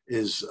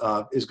is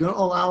going to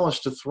allow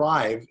us to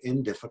thrive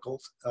in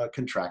difficult,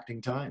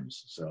 contracting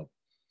times. So,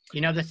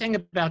 you know, the thing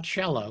about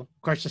cello,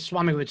 of course, the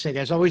Swami would say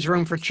there's always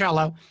room for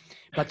cello,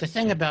 but the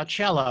thing about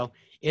cello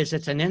is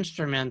it's an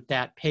instrument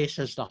that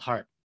paces the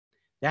heart.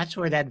 That's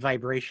where that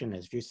vibration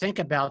is. If you think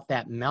about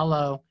that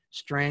mellow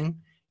string,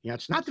 you know,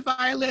 it's not the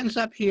violins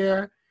up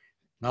here,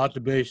 not the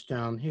bass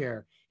down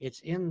here.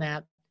 It's in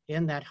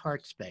that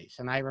heart space.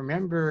 And I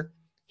remember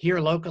here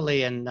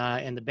locally in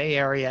the Bay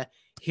Area,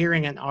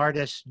 hearing an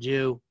artist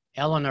do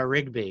Eleanor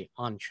Rigby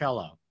on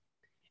cello,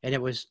 and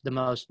it was the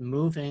most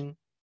moving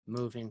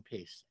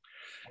piece.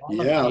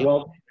 Yeah,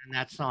 well, and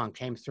that song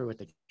came through with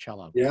the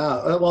cello.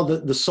 Yeah, well,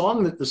 the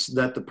song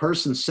that the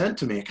person sent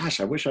to me, gosh,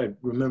 I wish I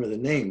remember the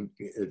name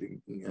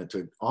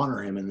to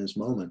honor him in this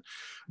moment,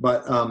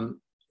 but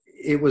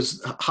it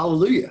was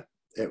Hallelujah.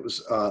 It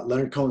was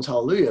Leonard Cohen's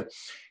Hallelujah,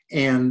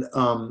 and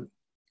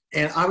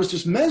I was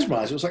just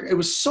mesmerized. It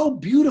was so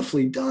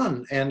beautifully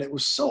done, and it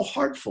was so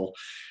heartful.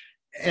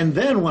 And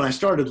then when I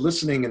started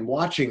listening and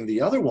watching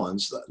the other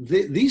ones,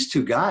 these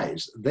two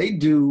guys, they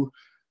do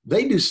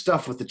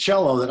stuff with the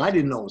cello that I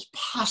didn't know was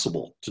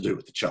possible to do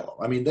with the cello.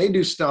 I mean, they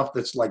do stuff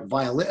that's like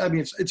violin. I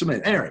mean, it's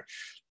amazing. Anyway,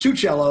 two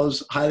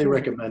cellos, highly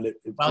recommend it.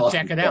 Well,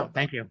 check it out.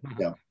 Thank you.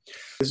 Yeah.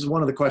 This is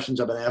one of the questions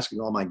I've been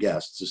asking all my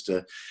guests, is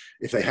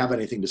if they have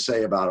anything to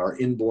say about our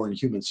inborn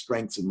human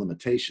strengths and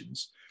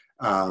limitations.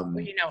 Well,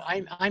 you know,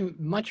 I'm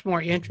much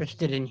more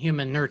interested in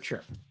human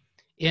nurture,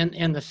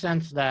 in the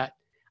sense that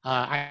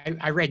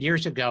I read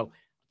years ago,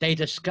 they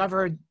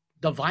discovered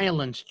the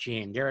violence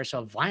gene. There is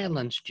a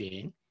violence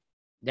gene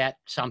that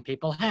some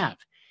people have.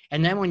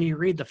 And then when you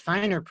read the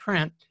finer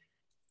print,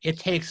 it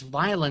takes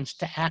violence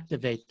to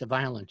activate the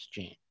violence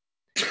gene.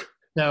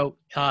 So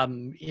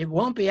it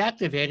won't be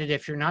activated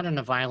if you're not in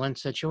a violent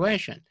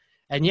situation.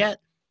 And yet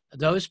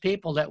those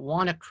people that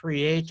want to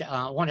create,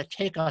 want to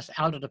take us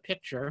out of the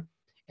picture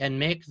and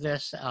make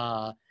this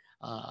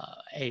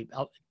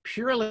a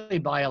purely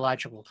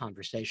biological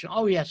conversation.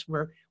 Oh yes,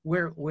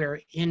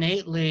 we're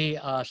innately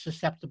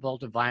susceptible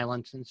to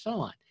violence and so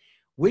on.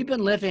 We've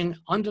been living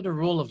under the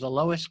rule of the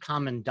lowest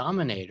common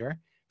denominator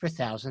for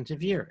thousands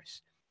of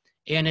years.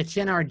 And it's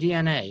in our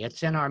DNA,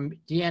 it's in our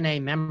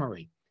DNA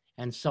memory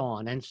and so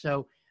on. And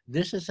so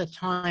this is a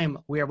time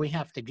where we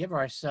have to give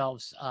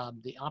ourselves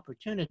the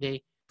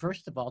opportunity,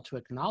 first of all, to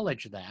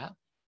acknowledge that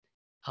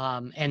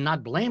and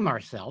not blame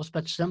ourselves,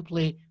 but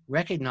simply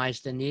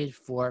recognize the need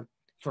for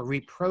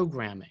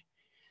reprogramming.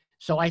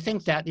 So I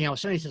think that,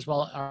 somebody says,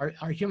 well,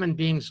 are human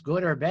beings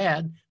good or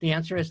bad? The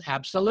answer is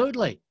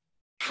absolutely.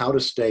 How to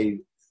stay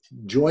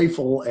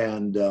joyful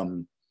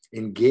and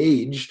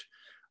engaged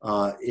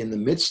in the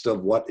midst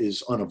of what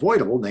is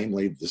unavoidable,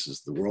 namely, this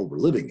is the world we're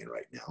living in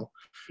right now.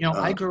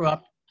 I grew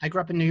up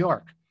in New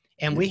York,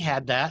 and we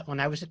had that when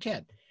I was a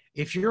kid.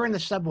 If you're in the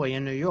subway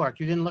in New York,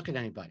 you didn't look at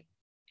anybody.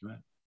 Right.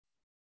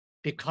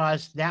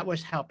 Because that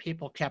was how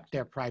people kept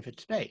their private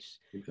space.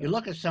 Exactly. You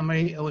look at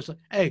somebody, it was like,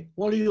 hey,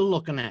 what are you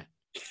looking at?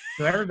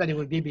 So everybody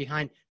would be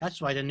behind.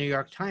 That's why the New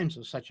York Times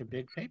was such a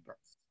big paper.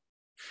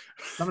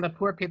 Some of the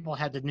poor people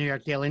had the New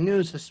York Daily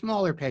News, a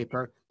smaller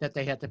paper that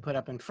they had to put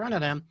up in front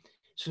of them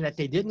so that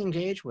they didn't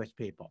engage with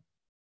people.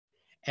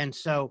 And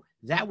so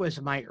that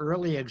was my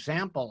early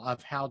example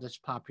of how this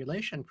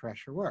population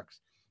pressure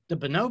works. The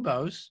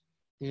bonobos,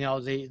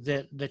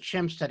 the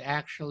chimps that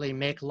actually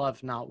make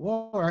love, not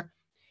war,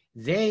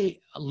 they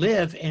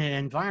live in an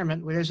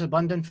environment where there's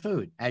abundant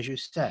food, as you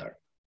said.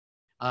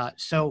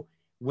 So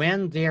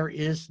when there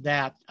is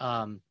that,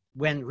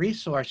 when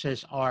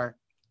resources are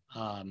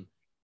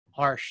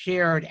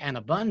shared and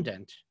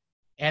abundant,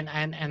 and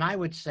I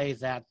would say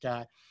that,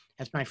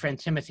 as my friend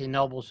Timothy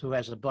Nobles, who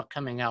has a book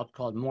coming out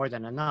called More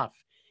Than Enough,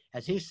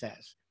 as he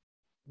says,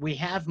 we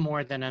have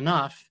more than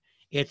enough.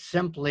 It's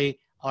simply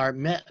our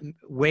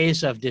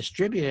ways of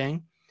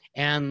distributing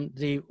and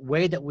the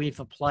way that we've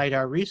applied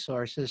our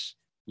resources,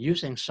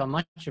 using so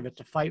much of it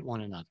to fight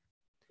one another.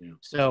 Yeah.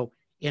 So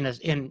in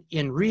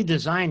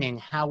redesigning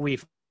how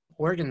we've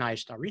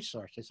organized our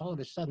resources, all of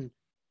a sudden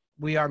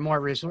we are more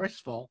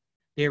resourceful.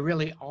 There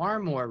really are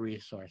more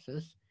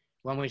resources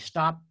when we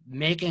stop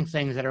making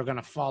things that are going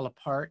to fall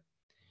apart,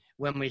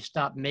 when we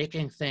stop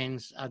making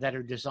things that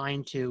are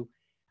designed to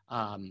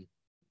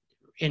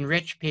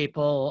enrich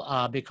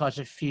people because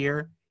of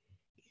fear,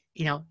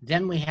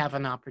 then we have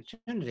an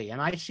opportunity.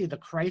 And I see the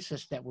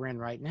crisis that we're in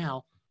right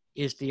now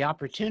is the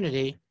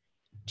opportunity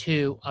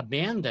to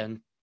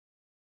abandon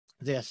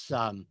this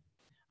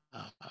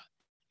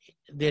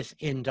this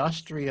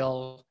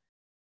industrial,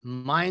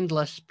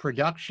 mindless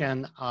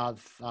production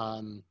of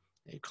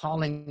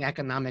calling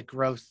economic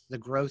growth the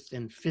growth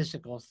in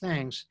physical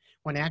things,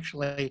 when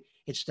actually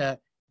it's the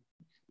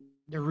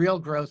real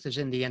growth is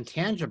in the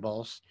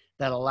intangibles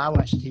that allow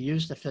us to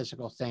use the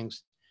physical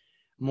things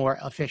more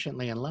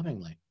efficiently and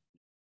lovingly.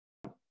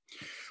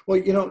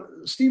 Well,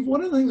 Steve,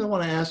 one of the things I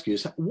want to ask you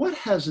is what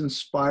has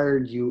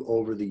inspired you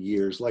over the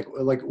years? Like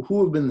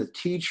who have been the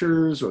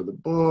teachers or the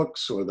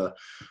books or the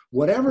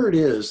whatever it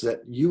is that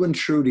you and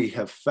Trudy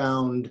have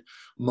found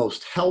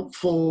most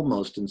helpful,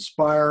 most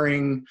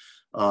inspiring,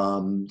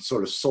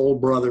 sort of soul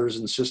brothers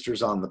and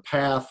sisters on the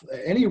path?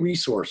 Any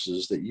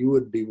resources that you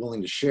would be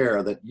willing to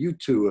share that you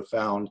two have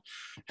found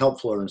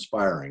helpful or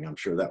inspiring? I'm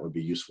sure that would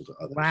be useful to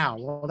others. Wow,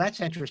 well, that's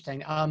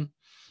interesting.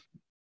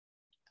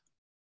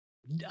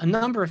 A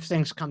number of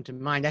things come to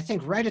mind. I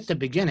think right at the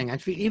beginning,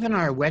 even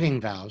our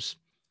wedding vows,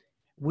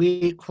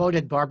 we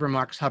quoted Barbara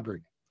Marx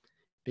Hubbard,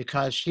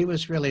 because she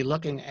was really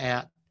looking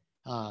at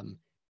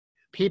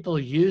people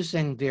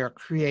using their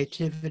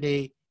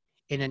creativity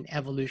in an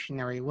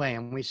evolutionary way.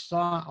 And we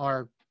saw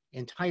our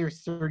entire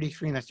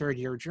 33 and a third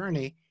year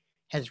journey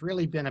has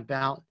really been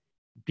about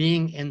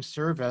being in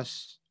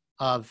service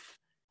of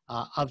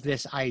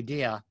this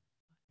idea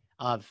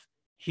of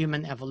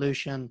human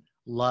evolution,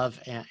 love,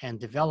 and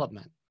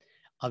development.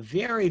 A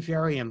very,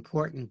 very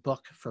important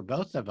book for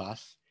both of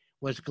us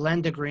was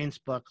Glenda Green's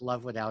book,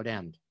 Love Without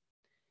End.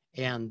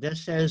 And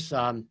this is,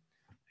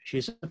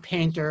 she's a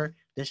painter.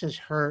 This is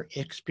her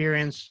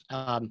experience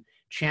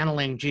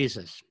channeling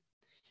Jesus.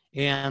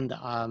 And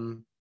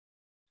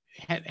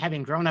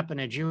having grown up in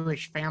a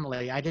Jewish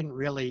family, I didn't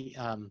really,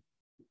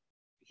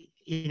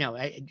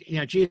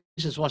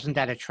 Jesus wasn't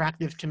that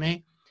attractive to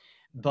me.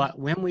 But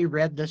when we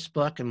read this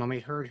book and when we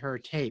heard her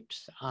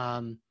tapes,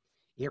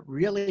 it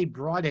really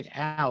brought it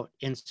out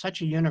in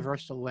such a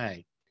universal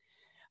way.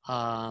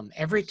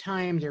 Every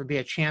time there would be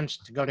a chance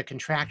to go to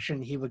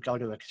contraction, he would go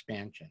to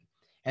expansion.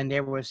 And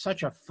there was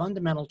such a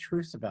fundamental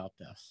truth about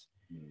this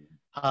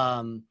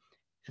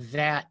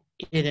that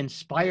it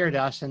inspired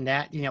us, and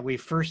that, we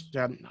first,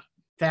 in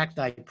fact,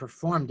 I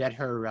performed at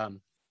her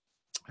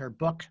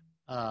book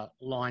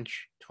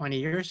launch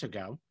 21 years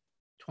ago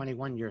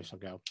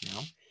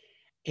now.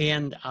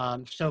 And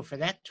so for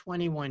that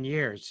 21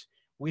 years,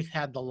 we've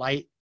had the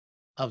light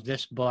of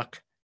this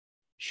book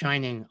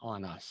shining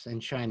on us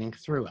and shining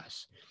through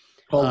us.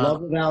 Called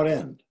Love Without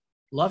End.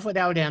 Love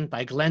Without End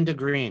by Glenda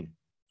Green.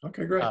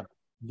 Okay, great.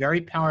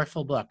 Very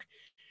powerful book.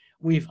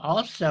 we've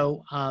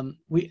also,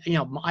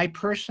 I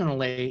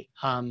personally,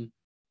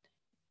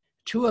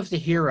 two of the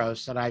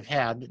heroes that I've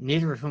had,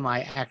 neither of whom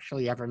I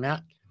actually ever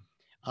met,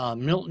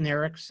 Milton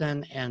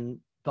Erickson and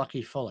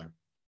Bucky Fuller.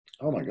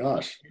 Oh my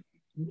gosh.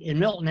 And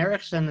Milton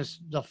Erickson is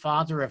the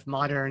father of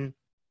modern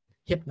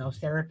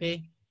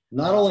hypnotherapy.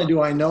 Not only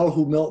do I know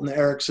who Milton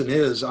Erickson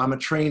is, I'm a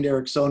trained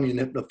Ericksonian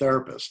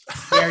hypnotherapist.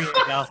 There you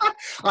go.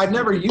 I've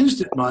never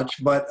used it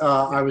much, but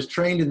I was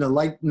trained in the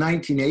late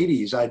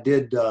 1980s. I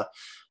did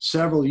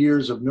several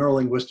years of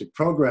neurolinguistic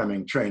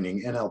programming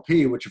training,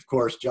 NLP, which of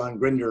course John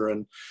Grinder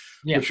and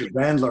Richard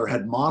Bandler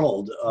had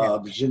modeled,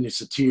 Virginia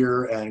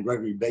Satir and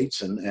Gregory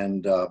Bateson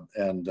and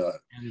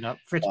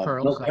Fritz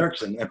Perls. Milton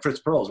Erickson and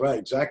Fritz Perls, right,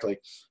 exactly.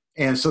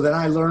 And so then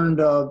I learned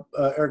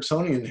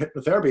Ericksonian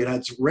hypnotherapy, and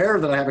it's rare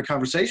that I have a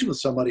conversation with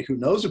somebody who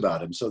knows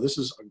about him. So this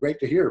is great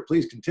to hear.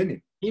 Please continue.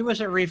 He was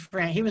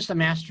he was the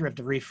master of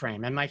the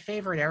reframe. And my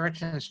favorite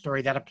Erickson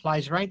story that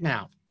applies right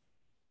now,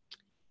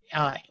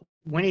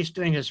 when he's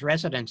doing his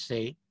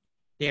residency,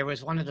 there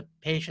was one of the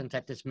patients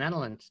at this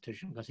mental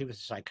institution, because he was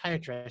a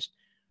psychiatrist,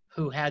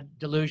 who had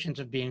delusions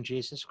of being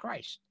Jesus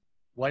Christ.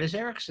 What does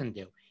Erickson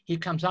do? He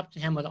comes up to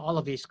him with all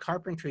of these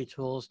carpentry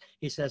tools.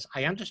 He says,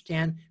 I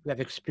understand you have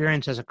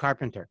experience as a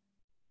carpenter.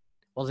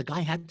 Well, the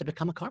guy had to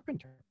become a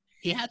carpenter.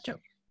 He had to.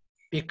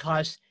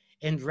 Because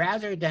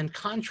rather than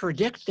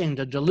contradicting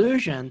the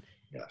delusion,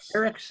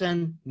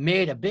 Erickson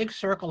made a big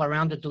circle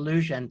around the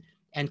delusion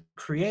and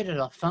created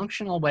a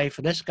functional way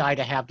for this guy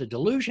to have the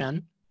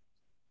delusion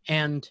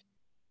and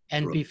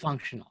be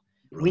functional.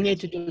 We need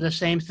to do the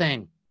same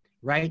thing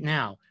right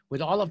now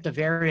with all of the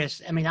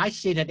various, I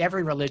see that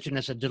every religion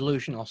is a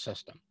delusional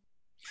system.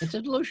 It's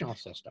a delusional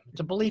system. It's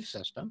a belief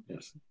system.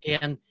 Yes.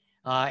 And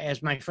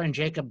as my friend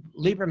Jacob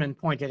Lieberman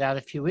pointed out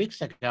a few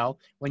weeks ago,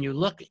 when you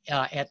look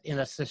in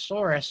a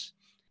thesaurus,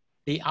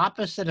 the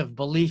opposite of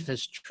belief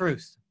is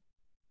truth.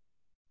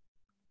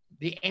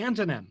 The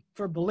antonym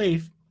for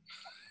belief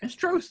is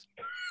truth.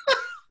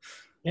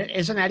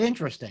 Isn't that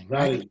interesting?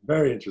 Right?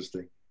 Very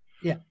interesting.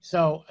 Yeah.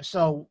 So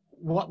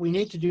what we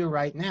need to do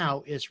right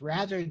now is,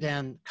 rather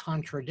than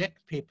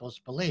contradict people's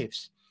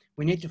beliefs,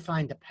 we need to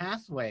find the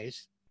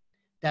pathways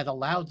that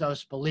allow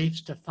those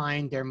beliefs to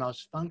find their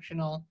most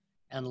functional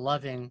and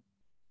loving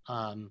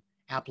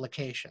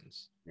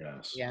applications.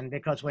 Yes. And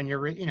because when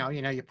you're,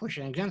 you're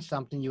pushing against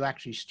something, you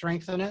actually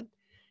strengthen it.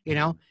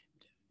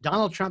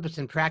 Donald Trump has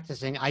been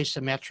practicing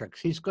isometrics.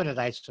 He's good at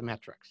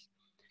isometrics.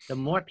 The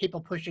more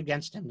people push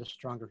against him, the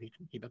stronger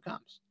he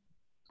becomes.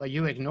 But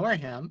you ignore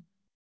him,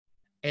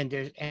 and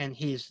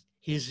he's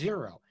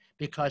zero,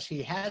 because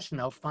he has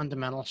no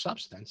fundamental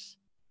substance.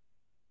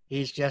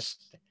 He's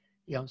just,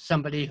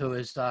 somebody who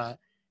is,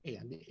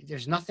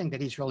 there's nothing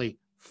that he's really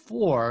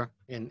for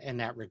in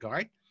that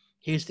regard.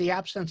 He's the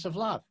absence of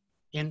love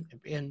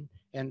in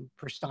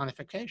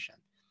personification.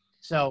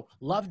 So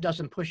love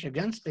doesn't push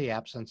against the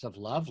absence of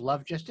love.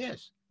 Love just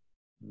is.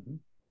 Mm-hmm.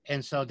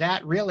 And so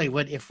that really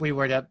would, if we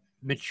were to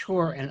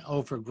mature and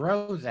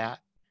overgrow that,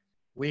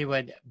 we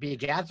would be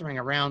gathering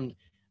around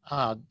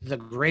the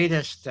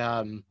greatest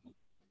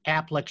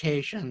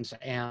applications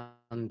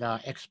and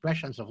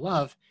expressions of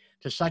love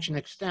to such an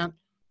extent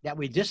that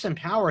we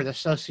disempower the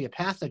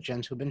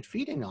sociopathogens who've been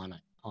feeding on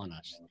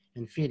us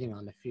and feeding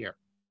on the fear.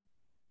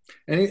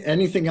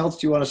 Anything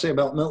else you want to say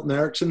about Milton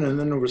Erickson? And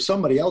then there was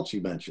somebody else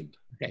you mentioned.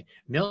 Okay,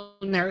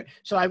 Milton Erickson.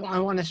 So I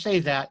want to say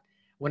that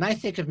when I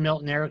think of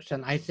Milton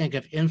Erickson, I think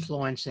of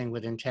influencing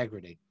with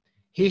integrity.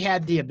 He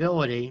had the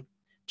ability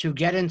to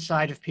get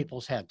inside of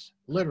people's heads,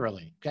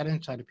 literally get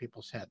inside of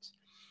people's heads.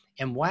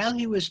 And while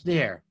he was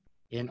there,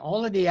 in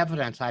all of the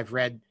evidence I've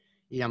read,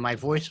 My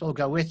Voice Will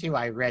Go With You,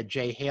 I read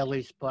Jay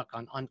Haley's book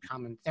on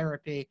uncommon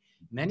therapy,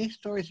 many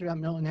stories about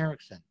Milton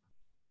Erickson.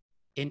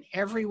 In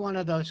every one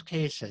of those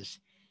cases,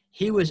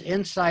 he was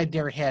inside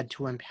their head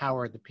to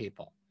empower the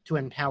people, to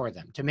empower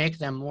them, to make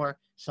them more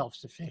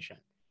self-sufficient,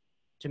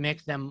 to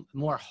make them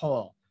more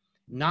whole,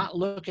 not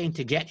looking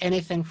to get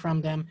anything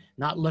from them,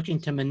 not looking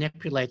to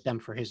manipulate them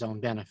for his own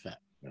benefit.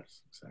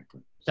 Yes,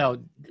 exactly.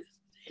 So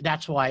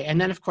that's why. And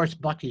then, of course,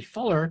 Bucky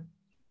Fuller,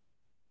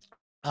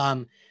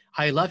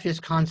 I love his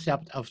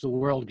concept of the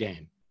world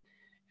game,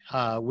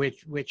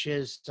 which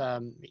is,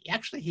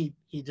 actually,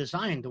 he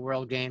designed the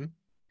world game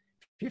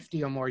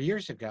 50 or more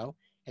years ago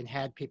and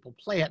had people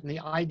play it. And the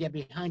idea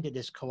behind it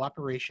is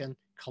cooperation,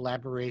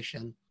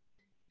 collaboration,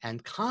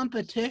 and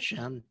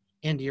competition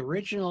in the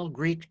original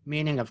Greek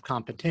meaning of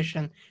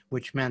competition,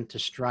 which meant to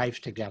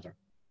strive together.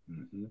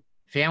 Mm-hmm.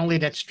 Family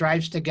that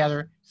strives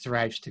together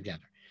thrives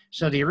together.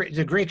 So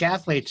the Greek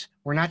athletes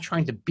were not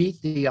trying to beat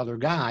the other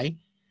guy.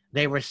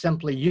 They were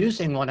simply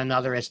using one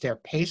another as their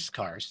pace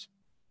cars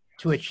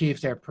to achieve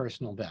their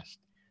personal best,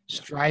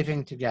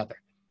 striving together.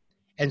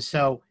 And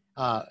so,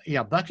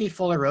 Bucky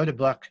Fuller wrote a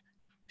book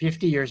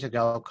 50 years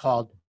ago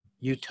called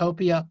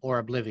Utopia or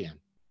Oblivion.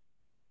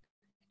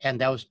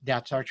 And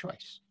that's our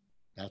choice.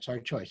 That's our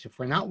choice. If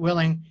we're not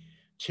willing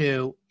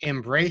to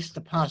embrace the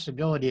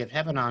possibility of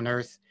heaven on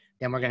earth,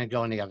 then we're going to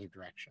go in the other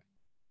direction.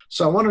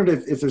 So I wondered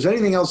if there's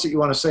anything else that you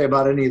want to say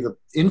about any of the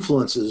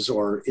influences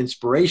or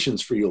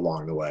inspirations for you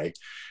along the way.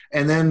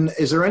 And then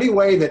is there any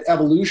way that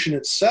evolution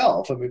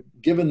itself, I mean,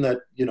 given that,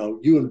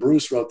 you and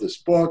Bruce wrote this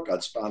book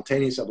on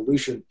spontaneous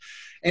evolution,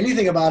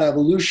 anything about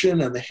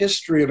evolution and the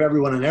history of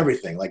everyone and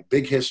everything, like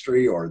Big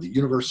History or the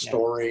Universe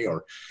Story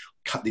or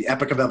the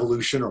Epic of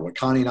Evolution, or what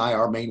Connie and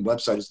our main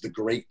website is, The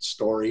Great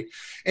Story,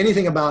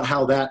 anything about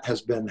how that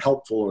has been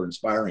helpful or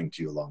inspiring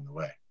to you along the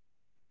way?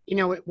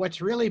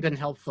 What's really been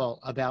helpful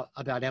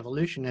about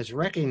evolution is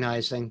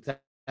recognizing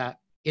that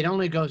it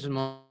only goes in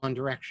one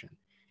direction.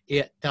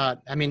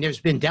 There's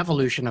been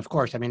devolution, of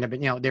course.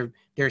 There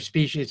are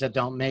species that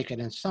don't make it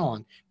and so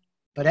on.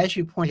 But as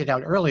you pointed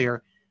out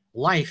earlier,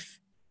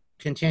 life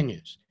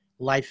continues,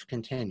 life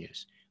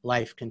continues,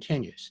 life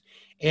continues.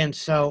 And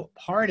so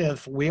part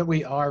of where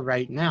we are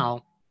right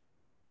now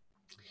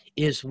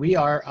is we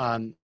are,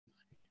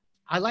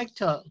 I like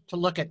to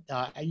look at,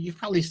 you've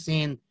probably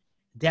seen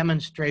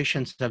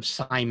demonstrations of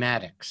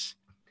cymatics.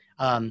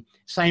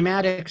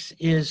 Cymatics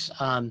is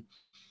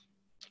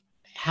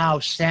how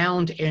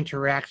sound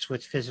interacts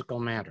with physical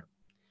matter.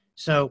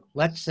 So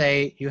let's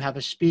say you have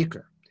a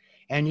speaker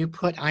and you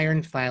put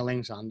iron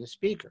filings on the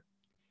speaker.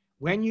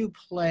 When you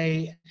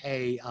play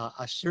a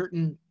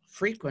certain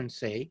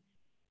frequency,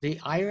 the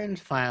iron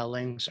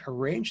filings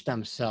arrange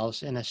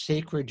themselves in a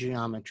sacred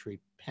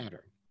geometry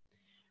pattern.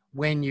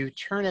 When you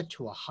turn it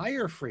to a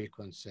higher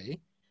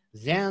frequency,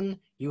 then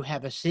you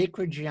have a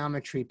sacred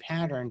geometry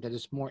pattern that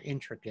is more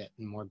intricate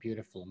and more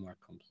beautiful, more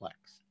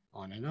complex,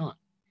 on and on.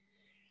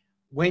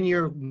 When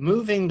you're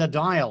moving the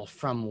dial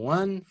from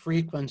one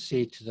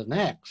frequency to the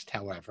next,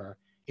 however,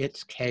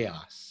 it's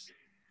chaos.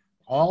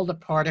 All the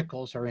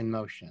particles are in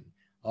motion.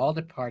 All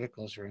the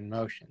particles are in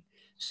motion.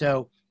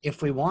 So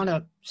if we want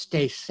to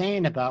stay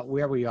sane about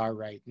where we are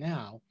right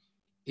now,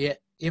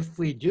 if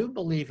we do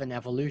believe in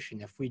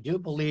evolution, if we do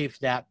believe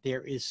that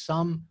there is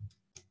some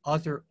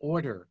other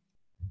order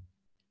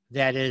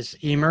that is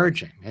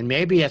emerging, and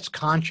maybe it's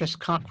conscious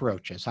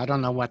cockroaches, I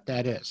don't know what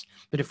that is,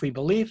 but if we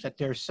believe that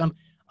there's some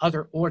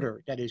other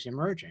order that is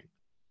emerging,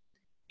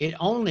 it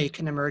only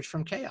can emerge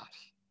from chaos.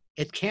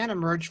 It can't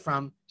emerge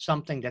from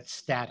something that's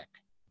static.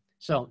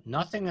 So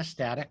nothing is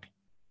static.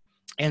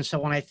 And so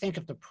when I think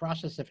of the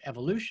process of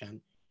evolution,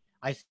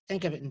 I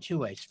think of it in two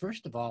ways.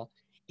 First of all,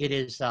 it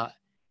is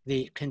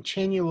the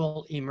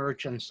continual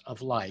emergence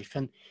of life.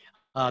 And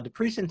the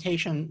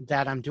presentation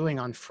that I'm doing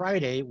on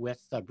Friday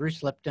with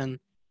Bruce Lipton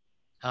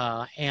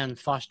and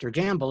Foster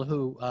Gamble,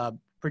 who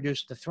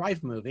produced the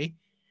Thrive movie,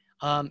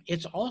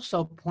 it's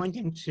also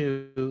pointing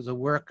to the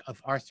work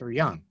of Arthur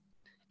Young.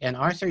 And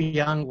Arthur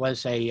Young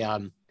was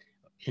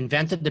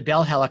invented the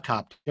Bell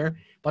helicopter,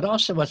 but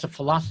also was a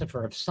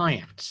philosopher of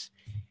science.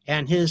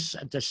 And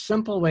the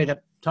simple way to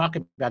talk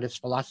about his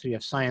philosophy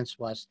of science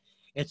was,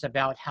 it's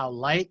about how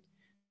light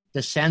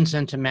descends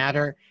into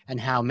matter and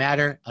how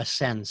matter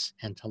ascends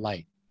into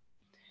light.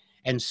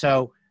 And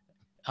so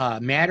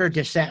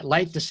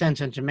light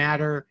descends into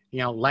matter,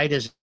 light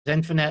is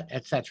infinite,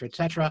 et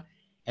cetera,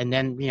 and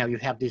then, you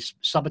have these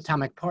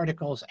subatomic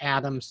particles,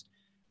 atoms,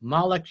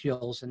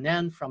 molecules, and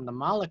then from the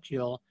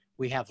molecule,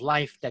 we have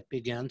life that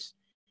begins.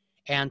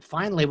 And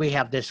finally, we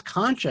have this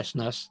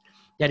consciousness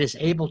that is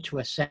able to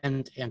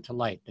ascend into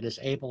light, that is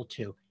able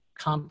to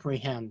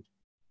comprehend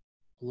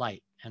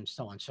light, and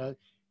so on. So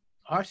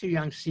Arthur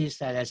Young sees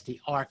that as the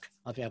arc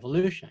of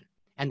evolution,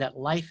 and that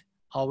life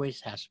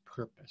always has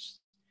purpose.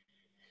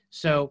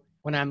 So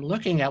when I'm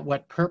looking at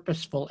what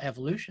purposeful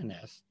evolution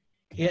is,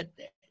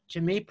 to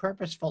me,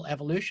 purposeful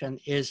evolution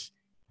is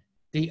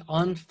the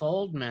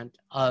unfoldment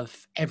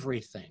of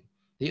everything,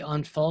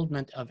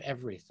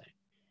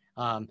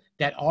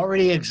 that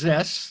already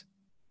exists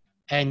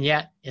and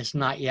yet is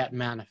not yet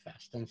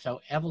manifest. And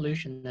so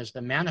evolution is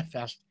the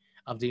manifest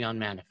of the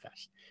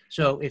unmanifest.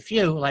 So if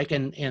you, like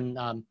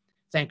in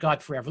Thank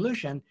God for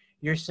Evolution,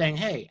 you're saying,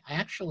 hey,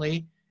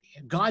 actually,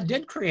 God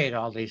did create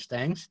all these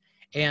things,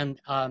 and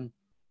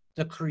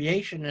the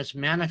creation is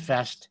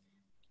manifest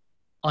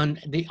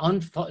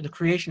the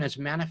creation is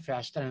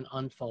manifest in an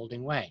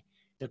unfolding way.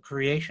 The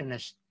creation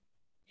is,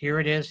 here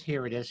it is,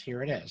 here it is,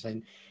 here it is.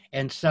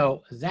 And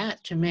so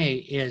that to me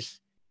is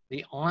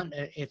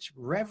it's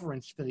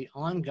reverence for the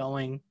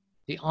ongoingness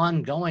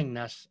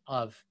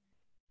of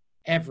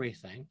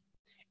everything.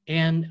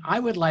 And I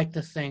would like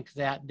to think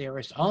that there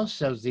is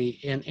also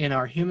in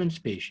our human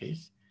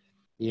species,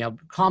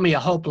 call me a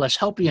hopeless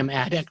hopium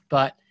addict,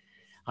 but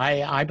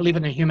I believe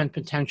in the human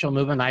potential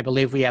movement. I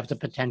believe we have the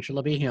potential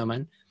to be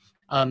human.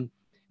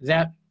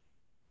 That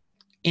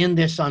in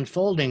this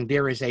unfolding,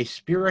 there is a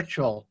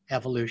spiritual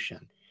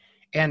evolution.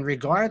 And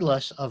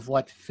regardless of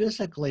what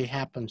physically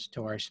happens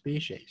to our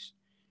species,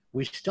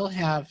 we still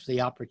have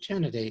the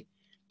opportunity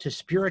to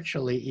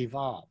spiritually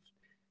evolve,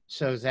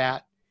 so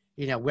that,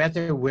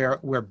 whether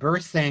we're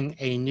birthing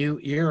a new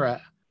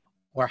era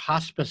or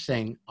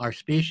hospicing our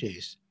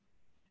species,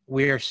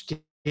 we're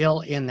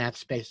still in that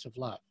space of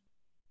love.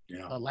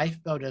 Yeah. The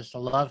lifeboat is the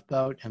love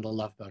boat, and the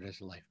love boat is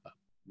the lifeboat.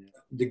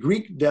 The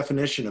Greek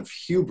definition of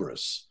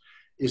hubris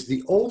is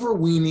the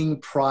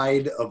overweening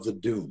pride of the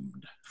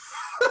doomed.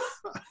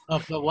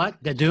 Of the what?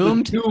 The The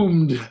doomed?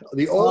 doomed,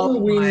 the Oh my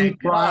overweening God.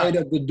 pride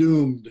of the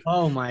doomed.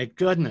 Oh my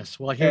goodness.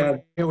 Well,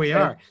 And, here we and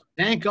are.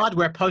 Thank God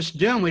we're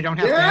post-doom. We don't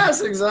have to have.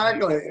 yes,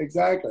 exactly,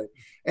 exactly.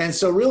 And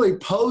so, really,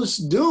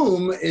 post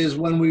doom is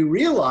when we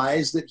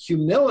realize that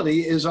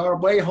humility is our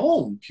way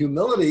home.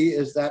 Humility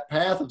is that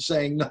path of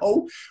saying,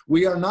 no,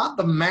 we are not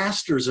the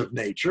masters of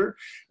nature.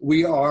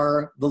 We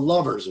are the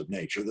lovers of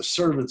nature, the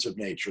servants of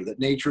nature, that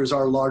nature is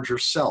our larger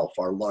self,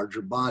 our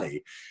larger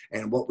body.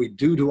 And what we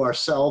do to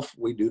ourself,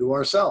 we do to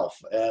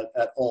ourself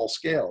at all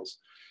scales.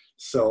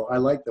 So I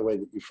like the way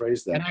that you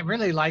phrased that. And I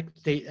really like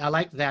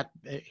that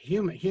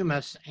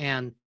humus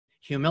and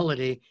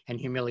humility and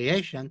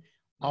humiliation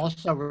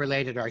also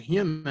related are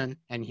human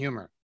and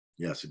humor.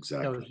 Yes,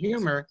 exactly. So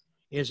humor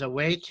is a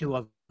way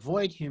to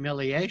avoid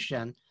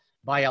humiliation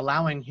by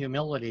allowing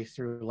humility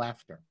through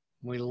laughter.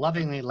 We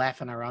lovingly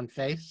laugh in our own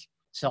face,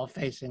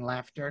 self-facing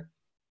laughter.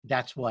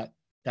 That's what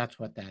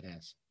that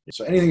is.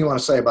 So anything you want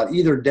to say about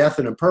either death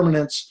and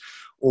impermanence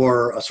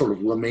or a sort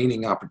of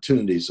remaining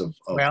opportunities of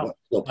Well, what's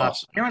still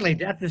possible? apparently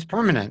death is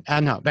permanent.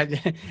 No, but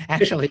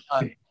actually,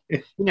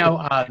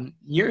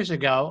 years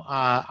ago,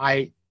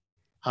 I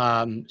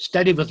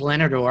studied with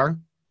Leonard Orr,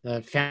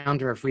 the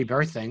founder of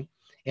rebirthing,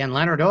 and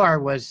Leonard Orr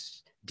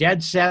was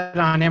dead set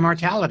on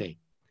immortality,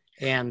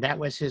 and that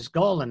was his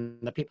goal. And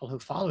the people who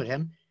followed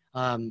him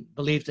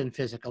believed in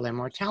physical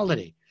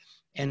immortality.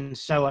 And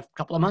so a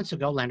couple of months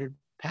ago, Leonard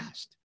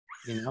passed.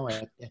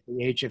 At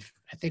the age of,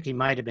 I think he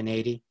might have been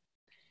 80.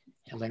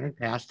 And Leonard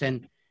passed,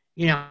 and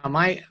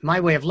my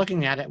way of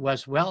looking at it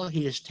was, well,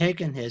 he has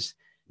taken his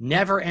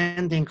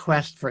never-ending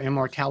quest for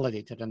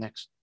immortality to the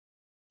next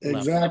level.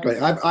 Exactly.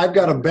 I've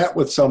got a bet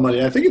with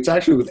somebody. I think it's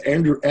actually with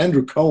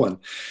Andrew Cohen.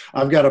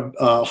 I've got a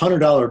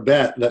 $100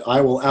 bet that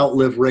I will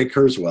outlive Ray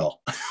Kurzweil.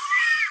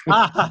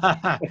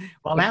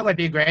 Well, that would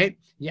be great.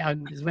 Yeah.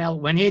 Well,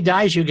 when he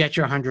dies, you get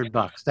your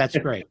 $100. That's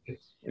great.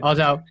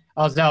 Although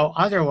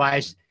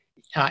otherwise,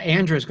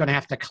 Andrew is going to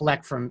have to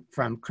collect from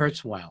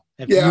Kurzweil.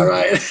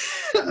 Right.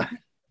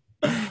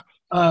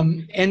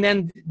 And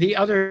then the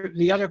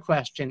other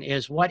question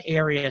is, what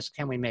areas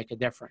can we make a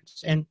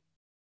difference? And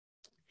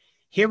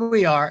here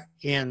we are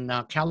in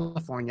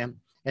California,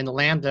 in the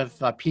land of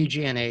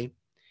PG&E,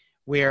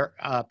 where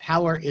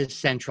power is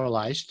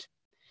centralized,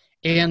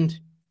 and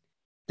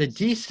the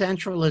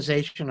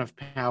decentralization of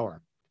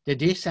power, the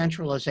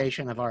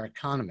decentralization of our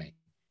economy,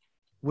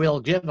 will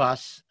give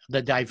us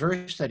the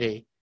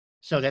diversity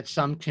so that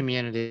some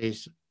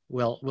communities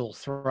will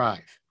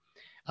thrive.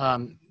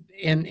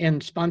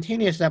 In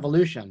spontaneous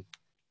evolution,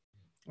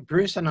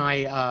 Bruce and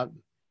I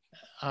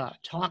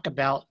talk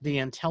about the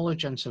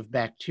intelligence of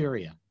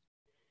bacteria.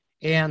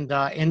 And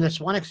in this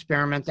one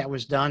experiment that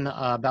was done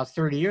about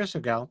 30 years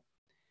ago,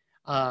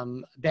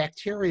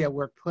 bacteria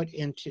were put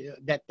into,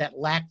 that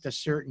lacked a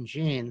certain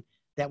gene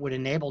that would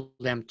enable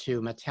them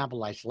to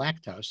metabolize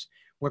lactose,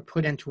 were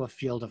put into a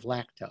field of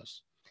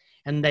lactose.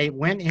 And they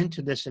went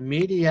into this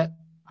immediate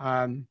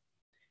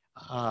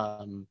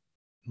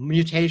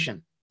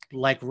mutation,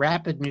 like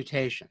rapid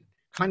mutation,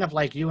 kind of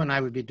like you and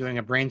I would be doing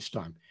a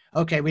brainstorm.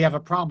 Okay, we have a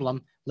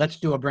problem, let's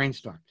do a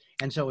brainstorm.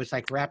 And so it's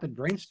like rapid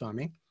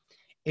brainstorming.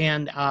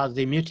 And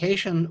the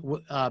mutation,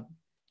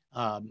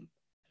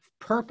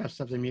 purpose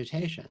of the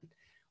mutation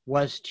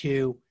was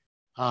to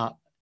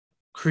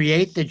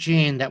create the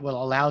gene that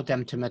will allow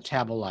them to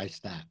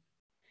metabolize that.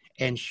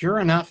 And sure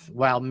enough,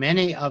 while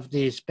many of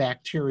these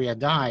bacteria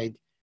died,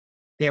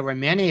 there were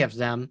many of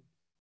them,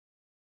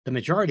 the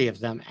majority of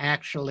them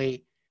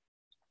actually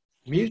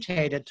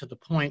mutated to the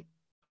point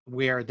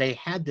where they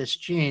had this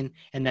gene,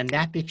 and then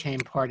that became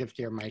part of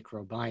their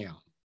microbiome.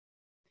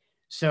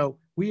 So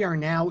we are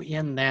now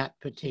in that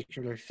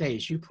particular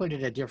phase. You put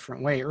it a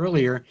different way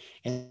earlier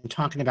in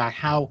talking about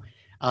how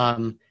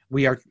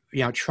we are,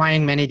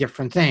 trying many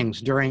different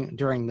things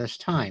during this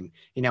time.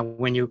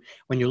 When you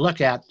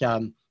look at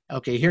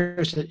okay,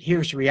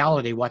 here's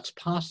reality, what's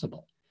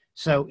possible.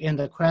 So in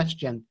the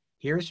question,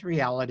 here's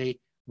reality,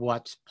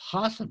 what's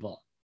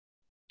possible.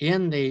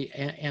 In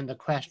the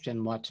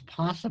question, what's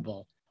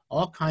possible,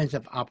 all kinds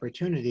of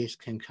opportunities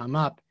can come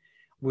up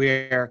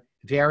where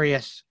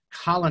various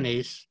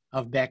colonies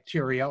of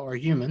bacteria or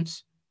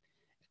humans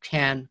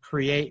can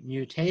create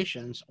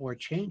mutations or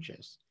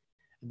changes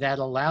that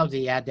allow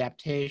the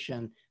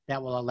adaptation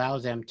that will allow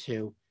them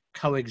to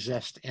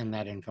coexist in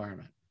that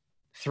environment.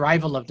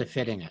 Thrival of the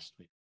fittingest.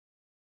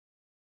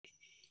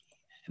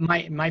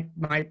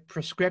 My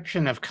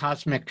prescription of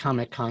cosmic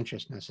comic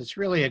consciousness, it's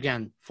really,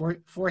 again,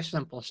 four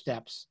simple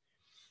steps.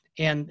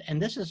 And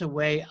this is a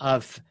way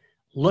of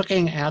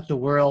looking at the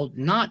world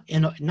not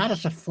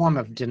as a form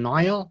of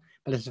denial,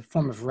 but as a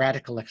form of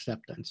radical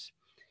acceptance.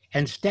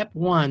 And step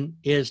one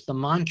is the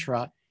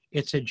mantra,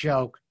 it's a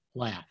joke,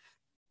 laugh.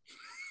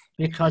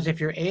 Because if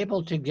you're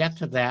able to get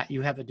to that,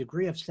 you have a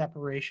degree of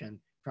separation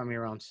from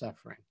your own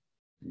suffering.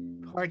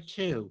 Part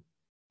two,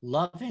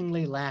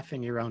 lovingly laugh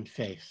in your own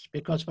face.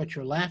 Because what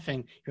you're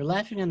laughing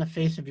in the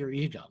face of your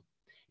ego.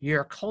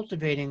 You're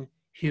cultivating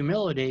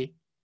humility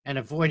and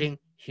avoiding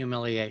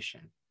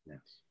humiliation. Yes.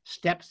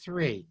 Step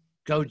three,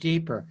 Go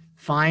deeper.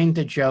 Find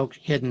the joke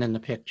hidden in the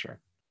picture.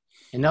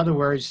 In other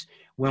words,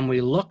 when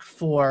we look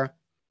for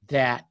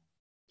that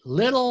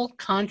little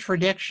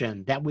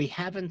contradiction that we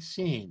haven't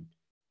seen,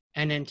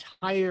 an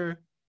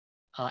entire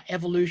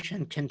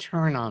evolution can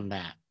turn on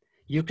that.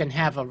 You can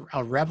have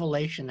a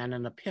revelation and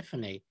an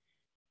epiphany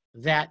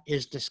that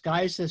is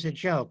disguised as a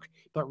joke,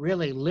 but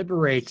really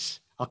liberates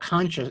a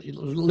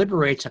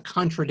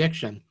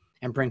contradiction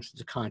and brings it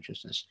to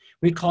consciousness.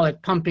 We call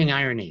it pumping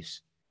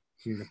ironies.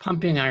 You're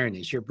pumping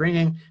ironies. You're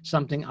bringing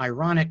something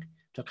ironic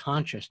to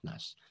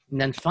consciousness. And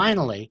then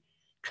finally,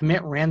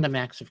 commit random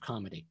acts of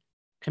comedy.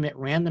 Commit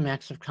random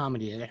acts of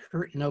comedy that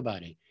hurt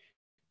nobody,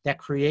 that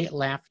create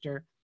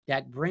laughter,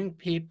 that bring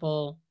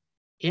people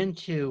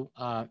into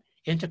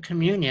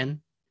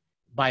communion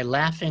by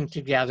laughing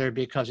together,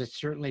 because it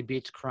certainly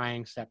beats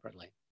crying separately.